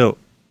 So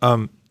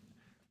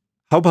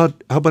how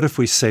about if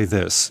we say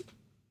this?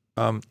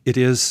 It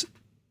is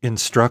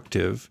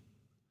instructive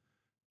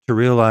to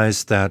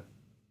realize that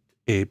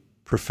a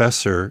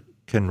professor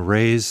can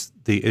raise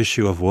the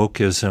issue of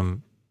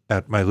wokeism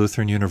at my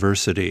Lutheran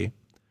University,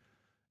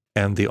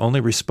 and the only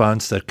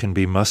response that can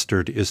be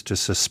mustered is to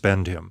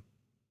suspend him.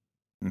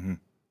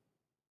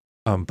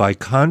 Mm-hmm. By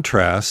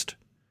contrast,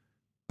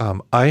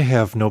 I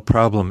have no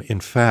problem.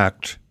 In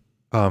fact,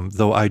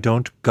 though I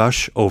don't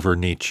gush over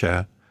Nietzsche,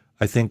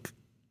 I think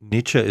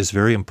Nietzsche is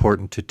very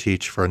important to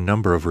teach for a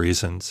number of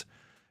reasons.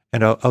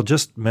 And I'll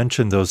just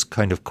mention those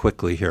kind of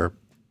quickly here.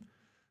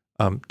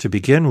 To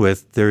begin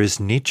with, there is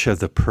Nietzsche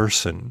the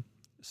person.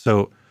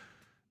 So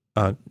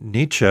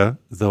Nietzsche,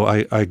 though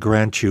I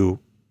grant you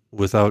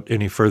without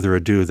any further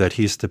ado that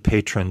he's the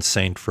patron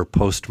saint for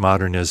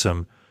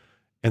postmodernism,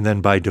 and then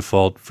by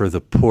default for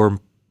the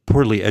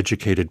poorly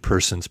educated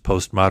person's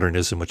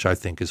postmodernism, which I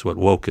think is what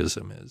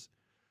wokeism is.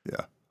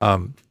 Yeah.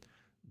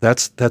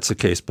 That's the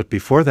case. But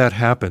before that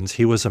happens,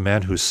 he was a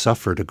man who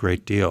suffered a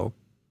great deal.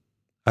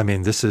 I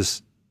mean, this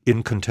is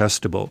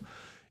incontestable.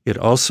 It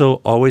also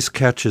always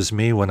catches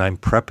me when I'm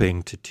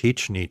prepping to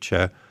teach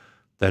Nietzsche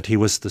that he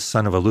was the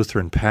son of a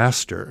Lutheran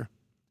pastor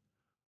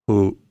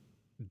who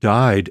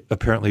died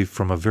apparently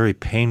from a very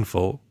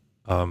painful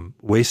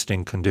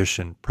wasting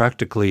condition,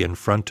 practically in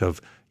front of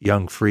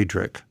young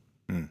Friedrich.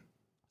 Mm.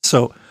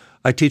 So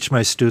I teach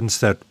my students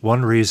that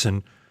one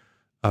reason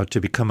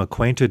to become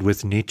acquainted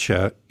with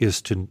Nietzsche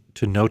is to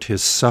note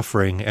his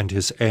suffering and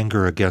his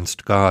anger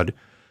against God,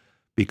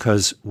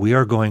 because we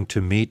are going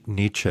to meet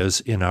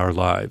Nietzsches in our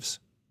lives.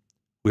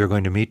 We are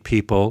going to meet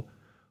people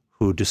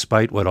who,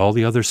 despite what all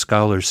the other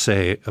scholars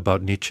say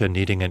about Nietzsche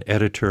needing an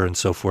editor and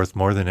so forth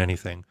more than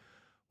anything,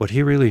 what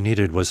he really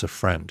needed was a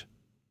friend.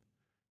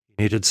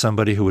 He needed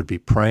somebody who would be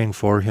praying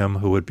for him,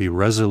 who would be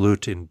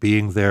resolute in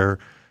being there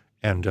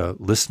and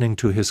listening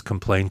to his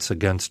complaints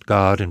against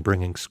God and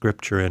bringing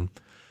Scripture in.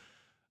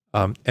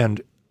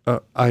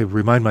 I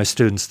remind my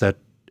students that,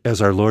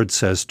 as our Lord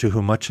says, to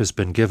whom much has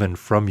been given,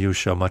 from you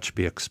shall much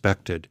be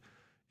expected.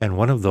 And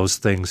one of those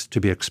things to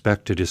be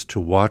expected is to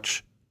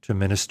watch, to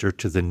minister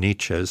to the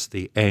Nietzsches,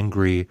 the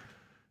angry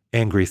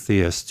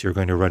theists you're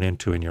going to run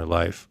into in your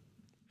life,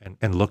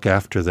 and look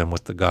after them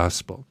with the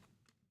gospel.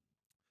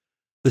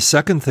 The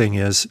second thing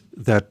is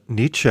that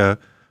Nietzsche,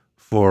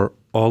 for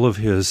all of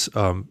his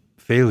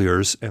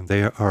failures, and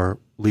they are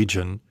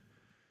legion,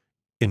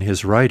 in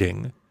his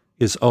writing,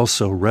 is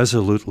also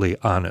resolutely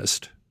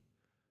honest.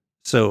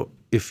 So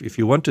if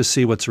you want to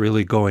see what's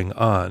really going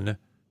on,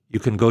 you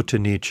can go to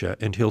Nietzsche,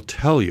 and he'll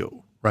tell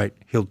you, right?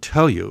 He'll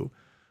tell you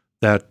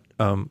that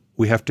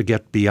we have to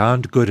get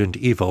beyond good and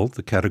evil,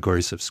 the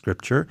categories of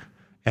Scripture,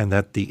 and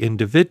that the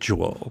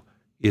individual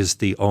is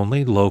the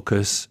only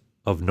locus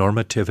of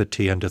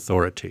normativity and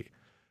authority.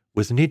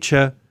 With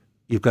Nietzsche,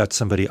 you've got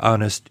somebody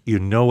honest, you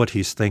know what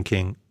he's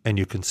thinking, and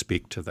you can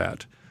speak to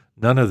that.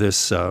 None of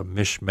this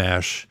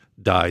mishmash,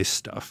 die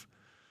stuff.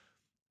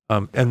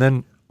 And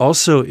then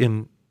also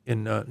in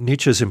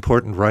Nietzsche's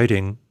important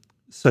writing,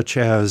 such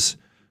as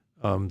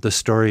the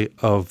story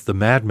of the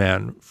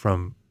madman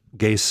from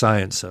Gay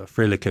Science,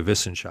 Freiliche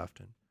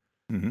Wissenschaften,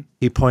 Mm-hmm.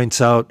 he points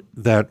out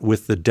that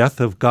with the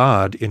death of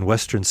God in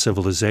Western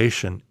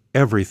civilization,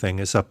 everything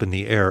is up in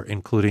the air,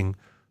 including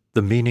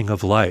the meaning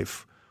of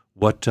life.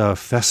 What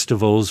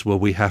festivals will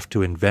we have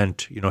to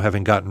invent,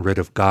 having gotten rid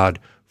of God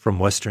from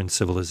Western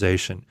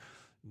civilization?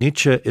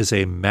 Nietzsche is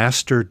a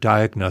master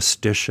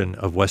diagnostician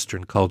of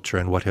Western culture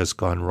and what has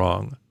gone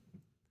wrong.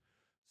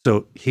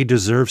 So he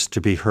deserves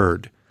to be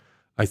heard.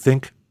 I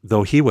think,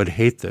 though he would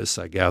hate this,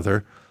 I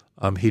gather,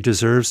 he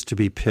deserves to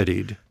be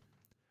pitied.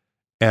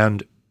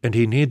 And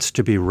he needs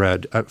to be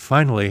read.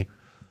 Finally,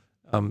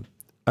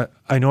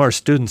 I know our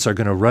students are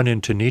going to run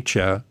into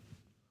Nietzsche,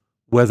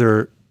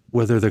 whether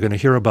they're going to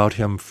hear about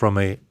him from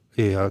a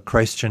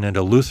Christian and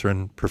a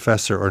Lutheran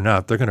professor or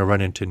not. They're going to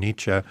run into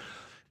Nietzsche.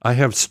 I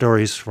have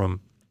stories from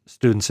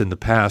students in the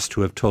past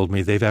who have told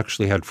me they've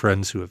actually had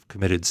friends who have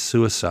committed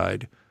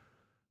suicide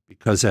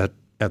because at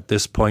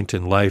this point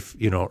in life,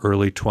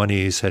 early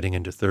 20s, heading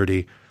into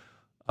 30,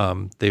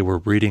 they were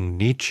reading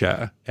Nietzsche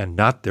and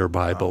not their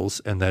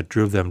Bibles, and that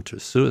drove them to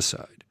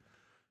suicide.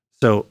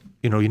 So,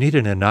 you need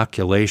an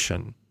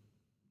inoculation.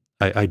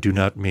 I do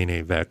not mean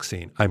a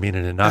vaccine. I mean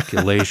an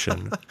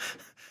inoculation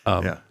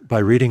by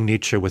reading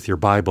Nietzsche with your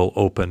Bible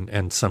open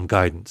and some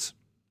guidance.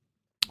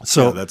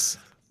 So that's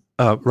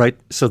right.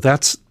 So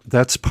that's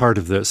part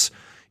of this.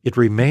 It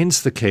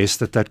remains the case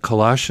that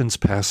Colossians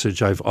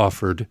passage I've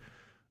offered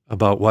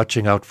about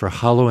watching out for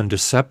hollow and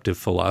deceptive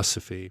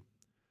philosophy,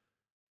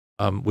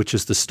 which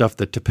is the stuff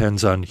that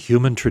depends on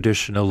human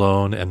tradition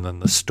alone and then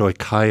the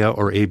stoicheia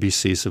or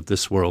ABCs of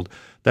this world.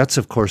 That's,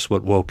 of course,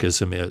 what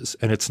wokeism is,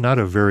 and it's not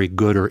a very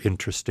good or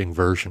interesting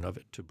version of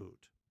it to boot.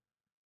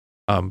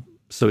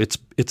 So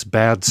it's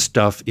bad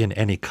stuff in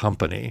any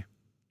company,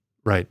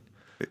 right?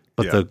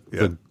 But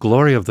the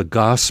glory of the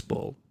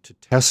gospel, to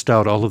test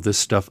out all of this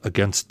stuff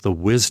against the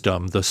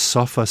wisdom, the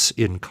sophos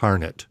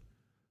incarnate,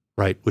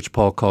 right, which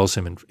Paul calls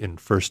him in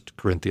 1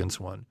 Corinthians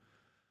 1,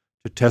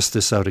 to test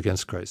this out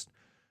against Christ,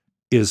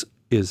 is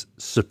is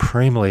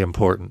supremely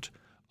important.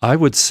 I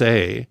would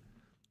say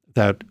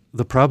that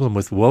the problem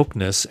with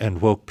wokeness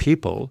and woke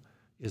people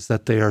is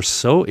that they are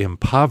so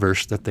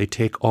impoverished that they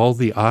take all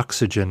the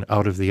oxygen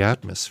out of the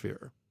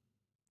atmosphere.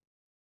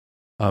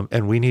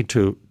 And we need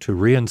to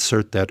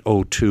reinsert that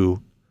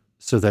O2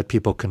 so that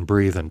people can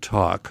breathe and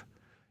talk.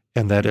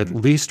 And that at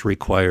least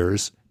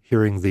requires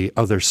hearing the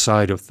other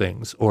side of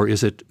things. Or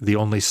is it the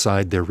only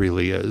side there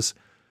really is?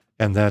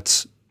 And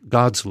that's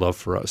God's love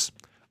for us.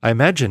 I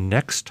imagine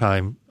next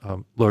time,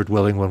 Lord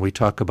willing, when we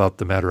talk about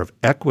the matter of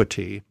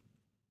equity,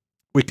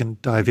 we can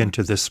dive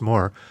into this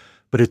more.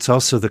 But it's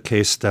also the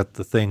case that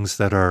the things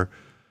that are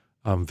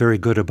very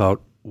good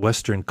about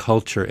Western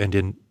culture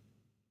and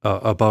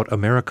about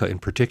America in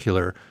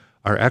particular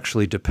are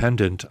actually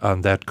dependent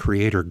on that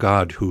Creator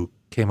God who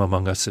came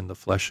among us in the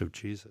flesh of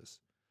Jesus.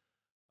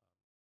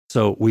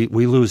 So we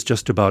lose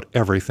just about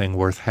everything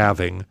worth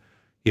having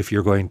if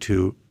you're going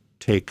to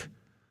take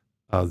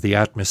the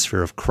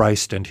atmosphere of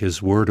Christ and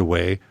His Word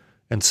away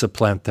and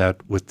supplant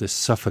that with this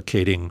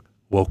suffocating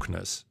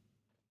wokeness.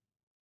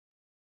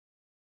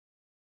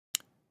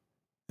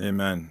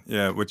 Amen.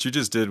 Yeah, what you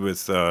just did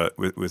with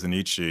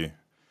Nietzsche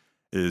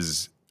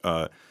is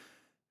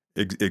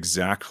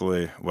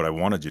exactly what I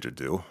wanted you to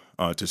do,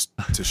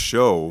 to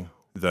show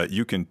that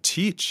you can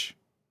teach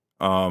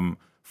from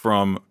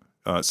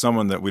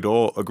someone that we'd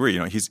all agree.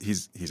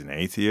 He's an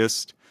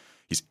atheist.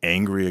 He's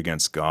angry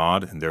against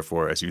God, and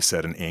therefore, as you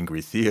said, an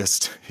angry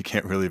theist. You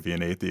can't really be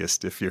an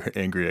atheist if you're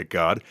angry at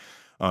God.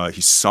 He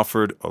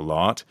suffered a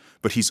lot,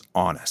 but he's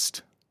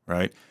honest,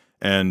 right?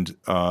 And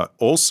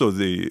also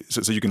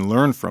so you can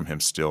learn from him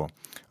still,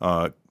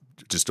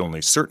 just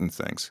only certain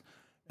things.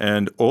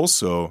 And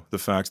also the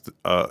fact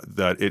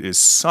that it is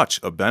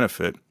such a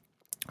benefit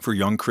for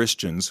young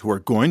Christians who are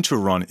going to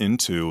run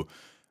into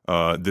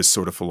this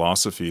sort of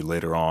philosophy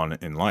later on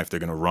in life. They're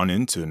going to run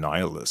into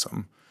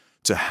nihilism.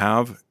 To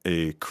have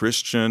a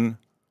Christian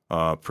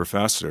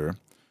professor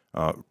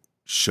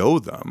show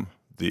them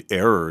the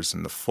errors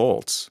and the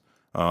faults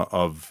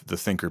of the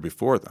thinker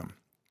before them.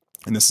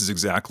 And this is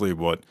exactly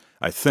what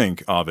I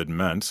think Ovid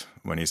meant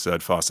when he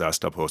said, "Fas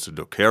est opposta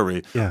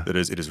docere," that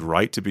is, it is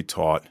right to be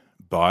taught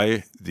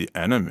by the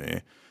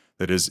enemy,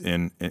 that is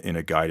in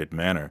a guided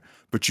manner.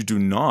 But you do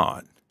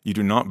not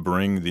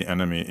bring the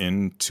enemy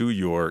into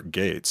your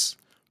gates,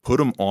 put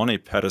him on a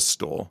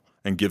pedestal,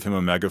 and give him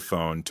a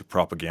megaphone to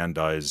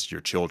propagandize your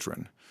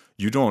children.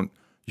 You don't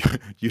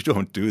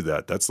do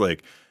that. That's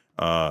like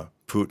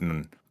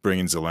Putin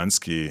bringing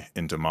Zelensky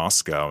into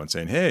Moscow and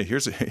saying, "Hey,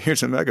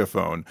 here's a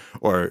megaphone,"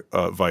 or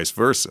vice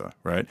versa,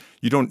 right?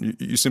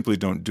 You simply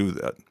don't do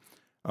that.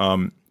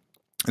 And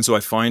so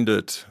I find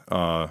it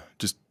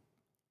just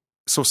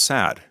so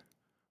sad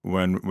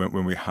when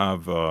we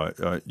have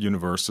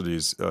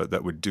universities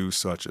that would do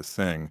such a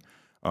thing,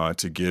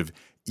 to give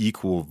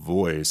equal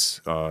voice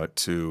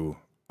to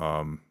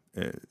a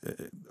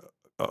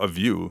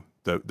view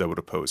that would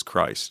oppose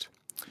Christ.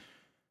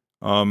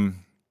 I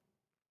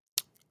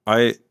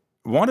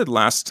wanted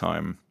last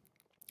time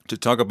to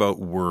talk about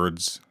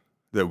words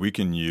that we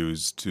can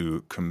use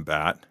to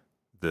combat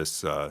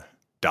this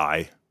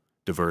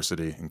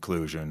diversity,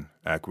 inclusion,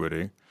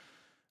 equity.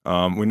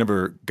 We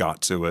never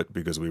got to it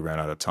because we ran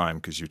out of time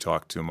because you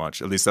talked too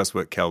much. At least that's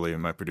what Kelly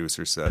and my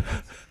producer said.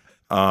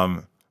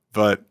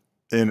 But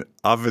in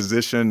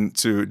opposition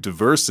to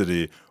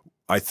diversity,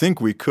 I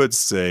think we could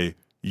say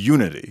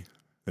unity.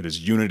 That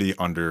is unity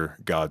under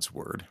God's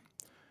word.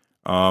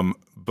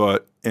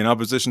 But in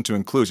opposition to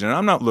inclusion, and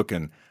I'm not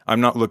looking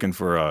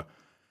for a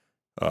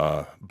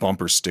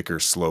bumper sticker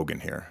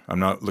slogan here. I'm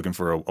not looking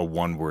for a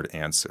one-word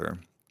answer.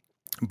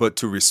 But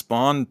to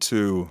respond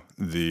to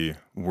the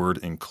word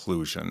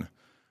inclusion,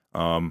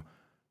 is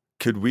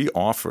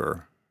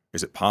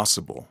it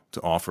possible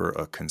to offer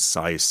a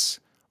concise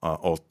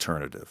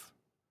alternative?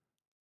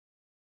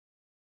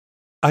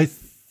 I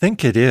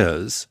think it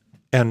is.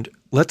 And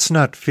let's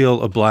not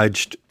feel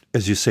obliged,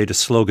 as you say, to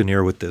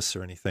sloganeer with this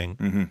or anything.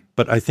 Mm-hmm.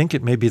 But I think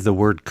it may be the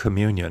word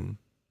communion.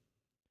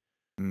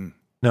 Mm.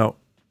 Now,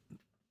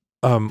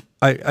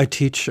 I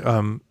teach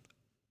a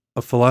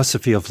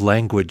philosophy of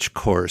language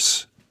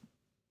course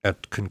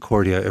at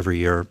Concordia every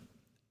year,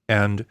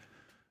 and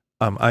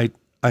I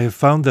have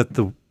found that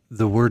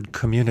the word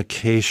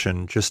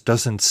communication just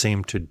doesn't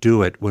seem to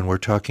do it when we're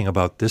talking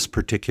about this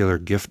particular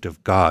gift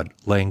of God,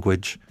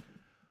 language,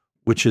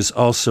 which is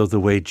also the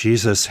way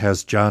Jesus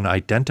has John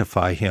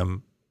identify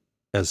him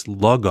as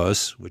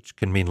logos, which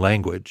can mean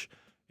language,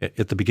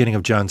 at the beginning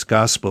of John's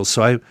Gospel.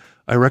 So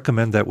I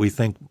recommend that we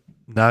think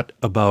not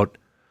about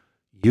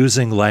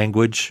using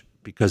language,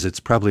 because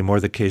it's probably more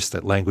the case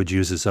that language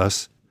uses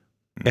us,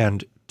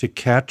 and to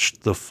catch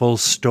the full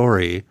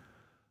story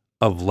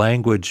of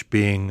language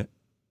being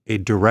a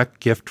direct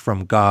gift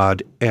from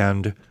God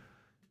and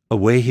a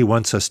way he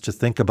wants us to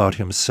think about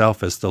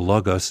himself as the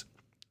Logos.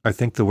 I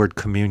think the word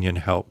communion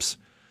helps.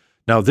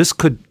 Now, this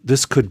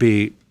could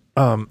be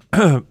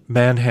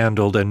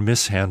manhandled and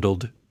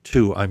mishandled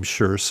too, I'm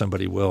sure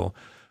somebody will.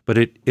 But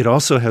it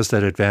also has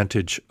that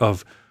advantage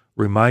of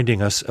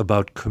reminding us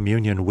about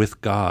communion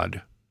with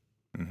God.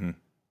 Mm-hmm.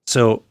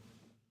 So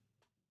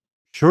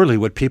surely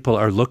what people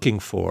are looking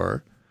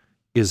for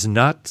is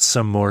not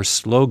some more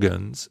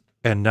slogans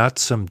and not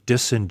some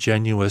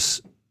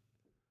disingenuous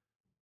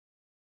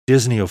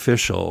Disney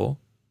official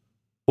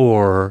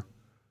or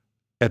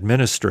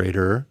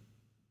administrator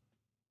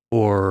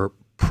or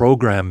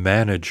program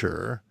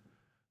manager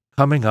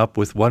coming up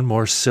with one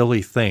more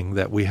silly thing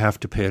that we have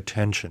to pay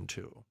attention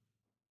to,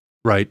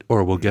 right?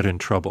 Or we'll get in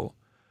trouble.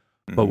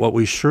 But what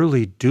we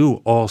surely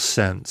do all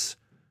sense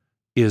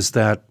is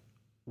that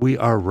we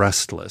are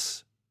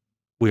restless.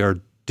 We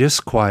are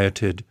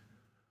disquieted.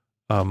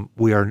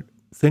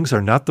 Things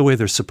are not the way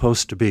they're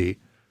supposed to be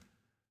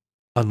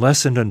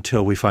unless and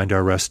until we find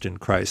our rest in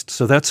Christ.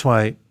 So that's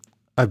why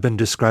I've been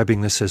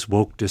describing this as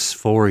woke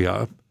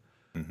dysphoria,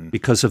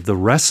 because of the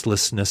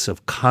restlessness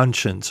of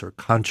conscience or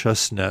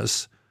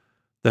consciousness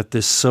that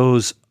this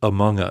sows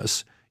among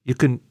us. You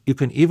can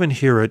even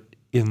hear it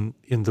in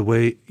the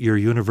way your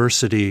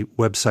university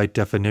website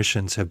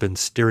definitions have been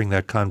steering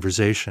that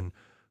conversation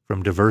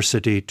from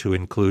diversity to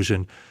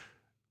inclusion.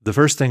 The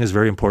first thing is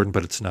very important,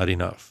 but it's not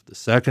enough. The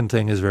second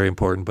thing is very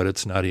important, but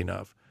it's not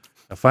enough.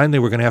 Now, finally,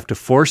 we're going to have to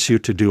force you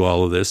to do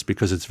all of this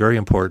because it's very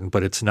important,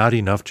 but it's not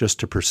enough just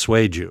to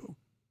persuade you,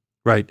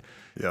 right?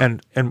 Yeah.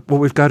 And what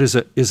we've got is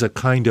a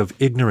kind of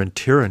ignorant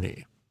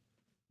tyranny.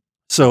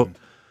 So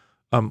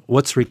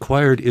what's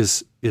required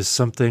is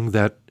something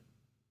that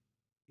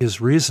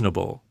is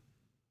reasonable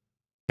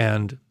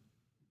and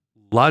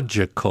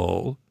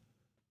logical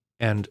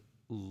and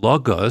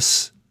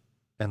logos-like.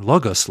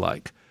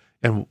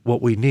 And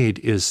what we need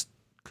is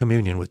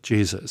communion with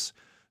Jesus.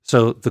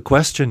 So the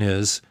question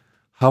is,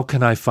 how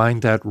can I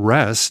find that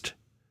rest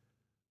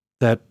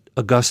that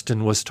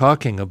Augustine was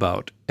talking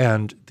about?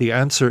 And the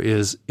answer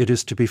is, it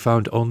is to be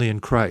found only in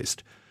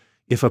Christ.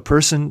 If a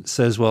person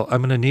says, well,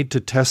 I'm going to need to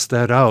test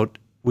that out,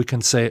 we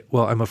can say,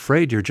 well, I'm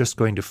afraid you're just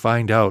going to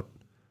find out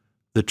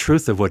the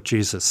truth of what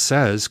Jesus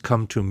says,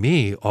 come to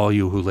me, all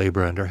you who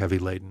labor and are heavy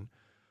laden.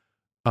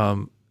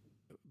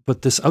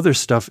 But this other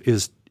stuff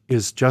is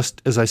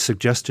just, as I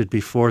suggested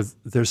before,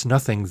 there's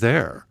nothing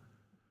there.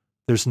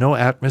 There's no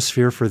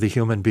atmosphere for the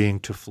human being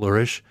to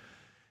flourish.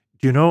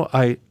 Do you know,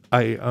 I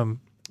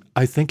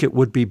think it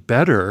would be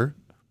better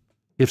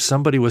if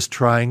somebody was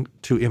trying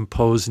to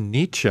impose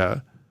Nietzsche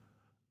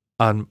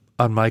on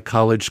my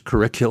college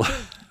curricula.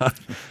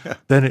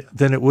 then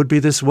it would be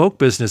this woke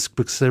business,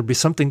 because there'd be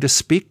something to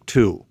speak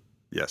to.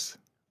 Yes.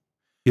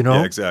 You know?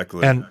 Yeah,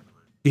 exactly. And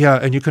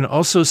you can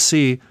also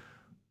see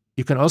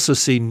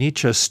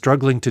Nietzsche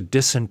struggling to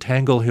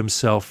disentangle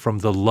himself from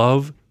the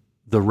love,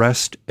 the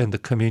rest, and the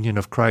communion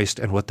of Christ,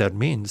 and what that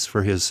means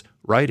for his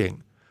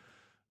writing.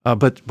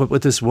 But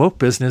with this woke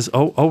business,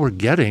 all we're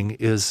getting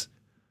is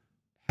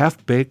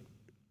half-baked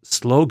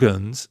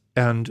slogans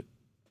and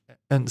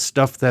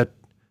stuff that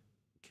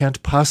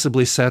can't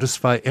possibly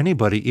satisfy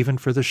anybody, even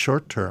for the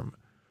short term.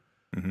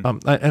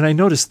 And I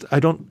noticed I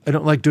don't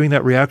like doing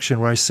that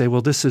reaction where I say,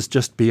 well, this is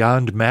just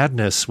beyond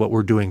madness what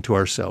we're doing to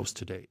ourselves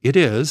today. It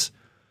is,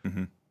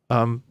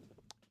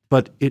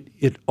 but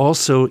it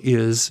also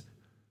is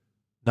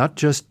not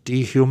just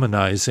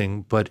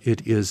dehumanizing, but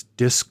it is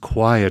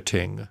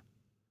disquieting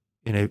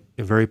in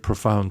a very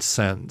profound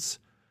sense.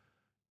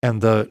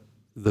 And the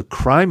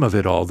crime of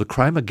it all, the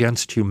crime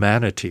against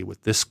humanity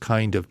with this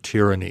kind of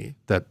tyranny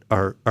that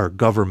our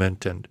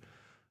government and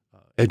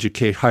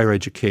higher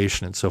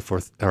education and so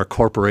forth, our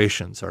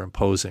corporations are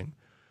imposing.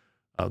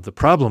 The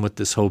problem with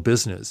this whole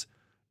business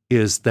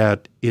is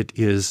that it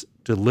is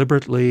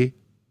deliberately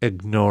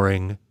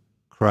ignoring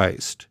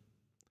Christ.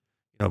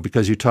 You know,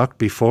 because you talked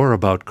before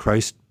about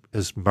Christ,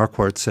 as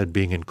Marquardt said,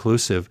 being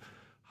inclusive.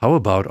 How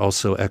about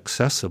also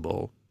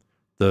accessible?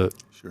 The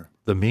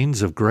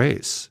means of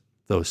grace,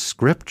 those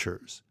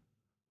scriptures.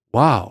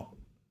 Wow.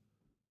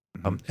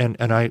 And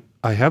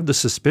I have the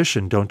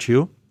suspicion, don't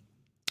you,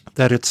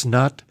 that it's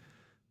not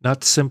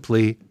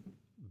simply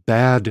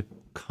bad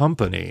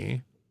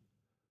company,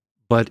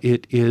 but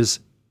it is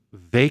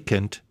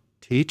vacant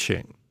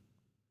teaching.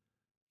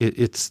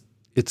 It's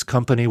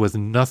company with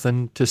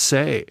nothing to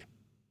say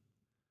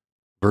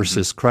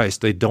versus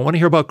Christ. They don't want to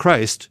hear about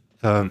Christ.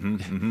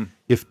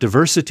 If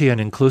diversity and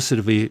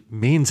inclusivity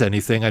means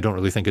anything, I don't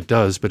really think it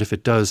does, but if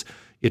it does,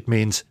 it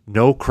means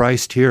no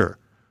Christ here,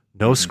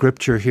 no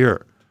scripture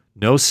here,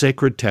 no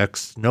sacred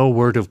text, no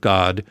word of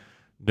God,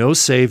 no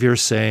Savior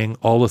saying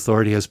all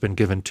authority has been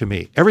given to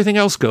me. Everything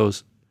else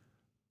goes,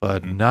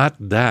 but not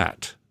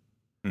that.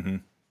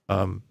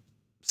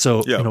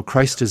 So,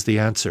 Christ is the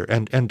answer.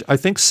 And I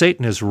think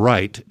Satan is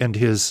right, and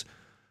his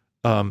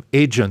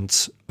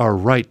agents are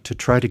right to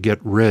try to get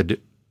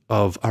rid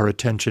of our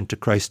attention to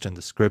Christ in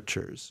the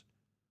Scriptures.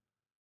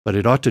 But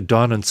it ought to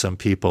dawn on some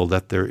people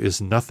that there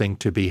is nothing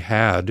to be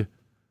had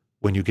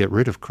when you get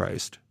rid of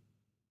Christ.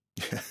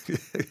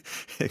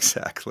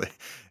 Exactly.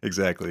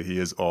 He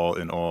is all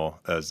in all,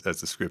 as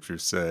the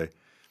Scriptures say.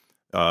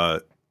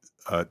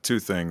 Two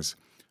things.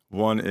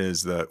 One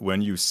is that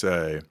when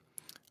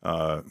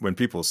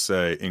people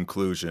say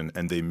inclusion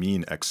and they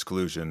mean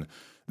exclusion,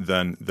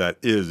 then that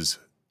is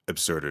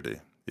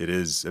absurdity. It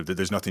is.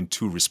 There's nothing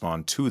to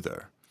respond to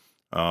there.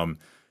 And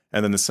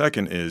then the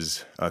second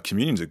is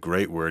communion is a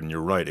great word, and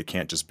you're right. It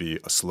can't just be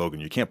a slogan.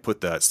 You can't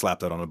slap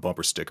that on a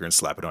bumper sticker and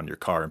slap it on your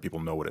car and people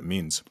know what it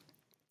means.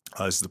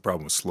 This is the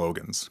problem with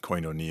slogans,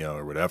 koinonia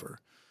or whatever.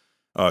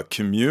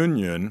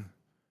 Communion,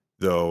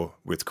 though,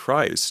 with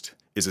Christ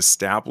is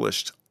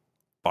established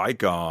by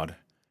God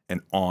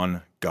and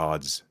on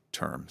God's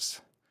terms,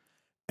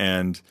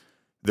 and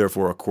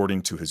therefore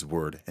according to his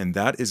word. And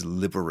that is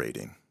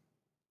liberating.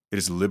 It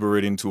is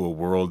liberating to a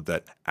world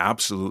that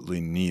absolutely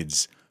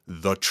needs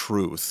the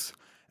truth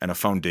and a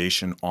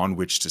foundation on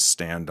which to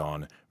stand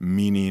on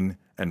meaning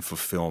and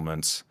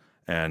fulfillment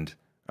and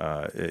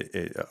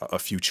a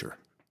future.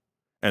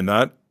 And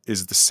that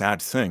is the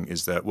sad thing,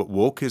 is that what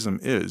wokeism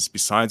is,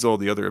 besides all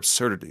the other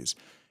absurdities,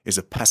 is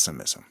a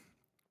pessimism.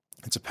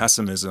 It's a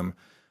pessimism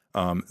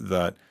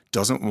that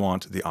doesn't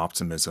want the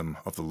optimism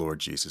of the Lord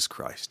Jesus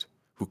Christ,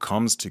 who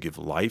comes to give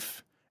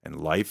life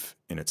and life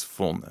in its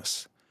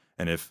fullness,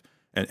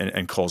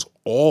 and calls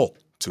all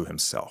to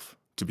himself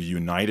to be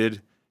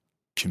united,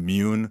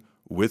 commune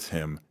with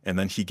him, and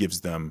then he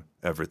gives them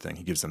everything.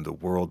 He gives them the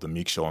world. The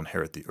meek shall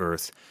inherit the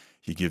earth.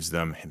 He gives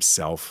them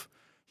himself.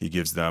 He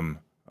gives them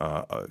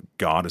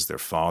God as their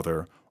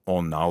Father,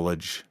 all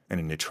knowledge, and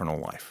an eternal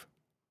life.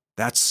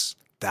 That's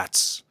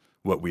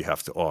what we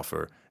have to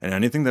offer. And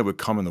anything that would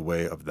come in the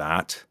way of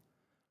that,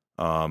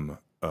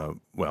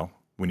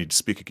 we need to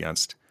speak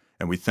against.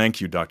 And we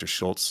thank you, Dr.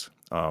 Schulz,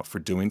 for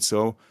doing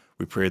so.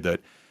 We pray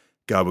that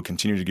God will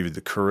continue to give you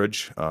the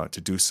courage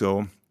to do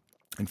so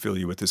and fill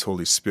you with his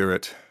Holy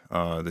Spirit,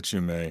 that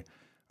you may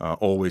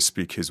always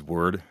speak his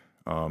word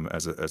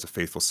as a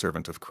faithful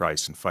servant of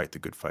Christ and fight the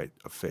good fight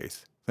of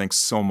faith. Thanks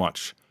so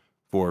much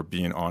for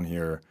being on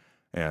here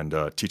and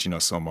teaching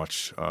us so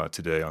much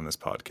today on this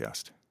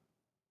podcast.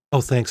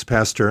 Oh, thanks,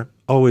 Pastor.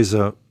 Always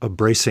a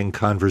bracing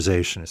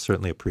conversation. I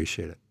certainly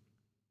appreciate it.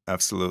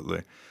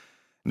 Absolutely.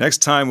 Next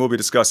time, we'll be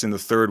discussing the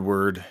third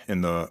word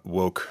in the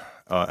woke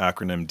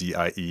acronym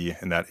DIE,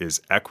 and that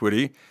is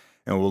equity.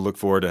 And we'll look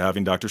forward to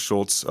having Dr.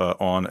 Schulz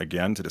on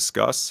again to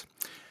discuss.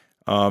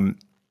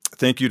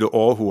 Thank you to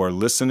all who are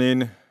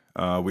listening.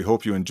 We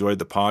hope you enjoyed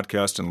the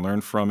podcast and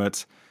learned from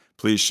it.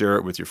 Please share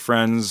it with your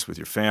friends, with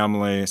your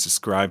family,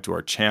 subscribe to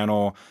our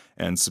channel,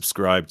 and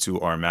subscribe to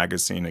our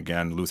magazine,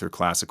 again,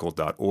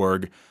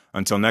 lutherclassical.org.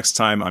 Until next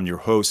time, I'm your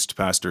host,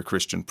 Pastor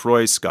Christian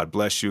Preuss. God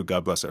bless you.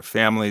 God bless our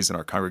families and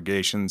our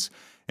congregations,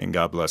 and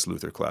God bless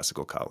Luther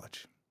Classical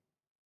College.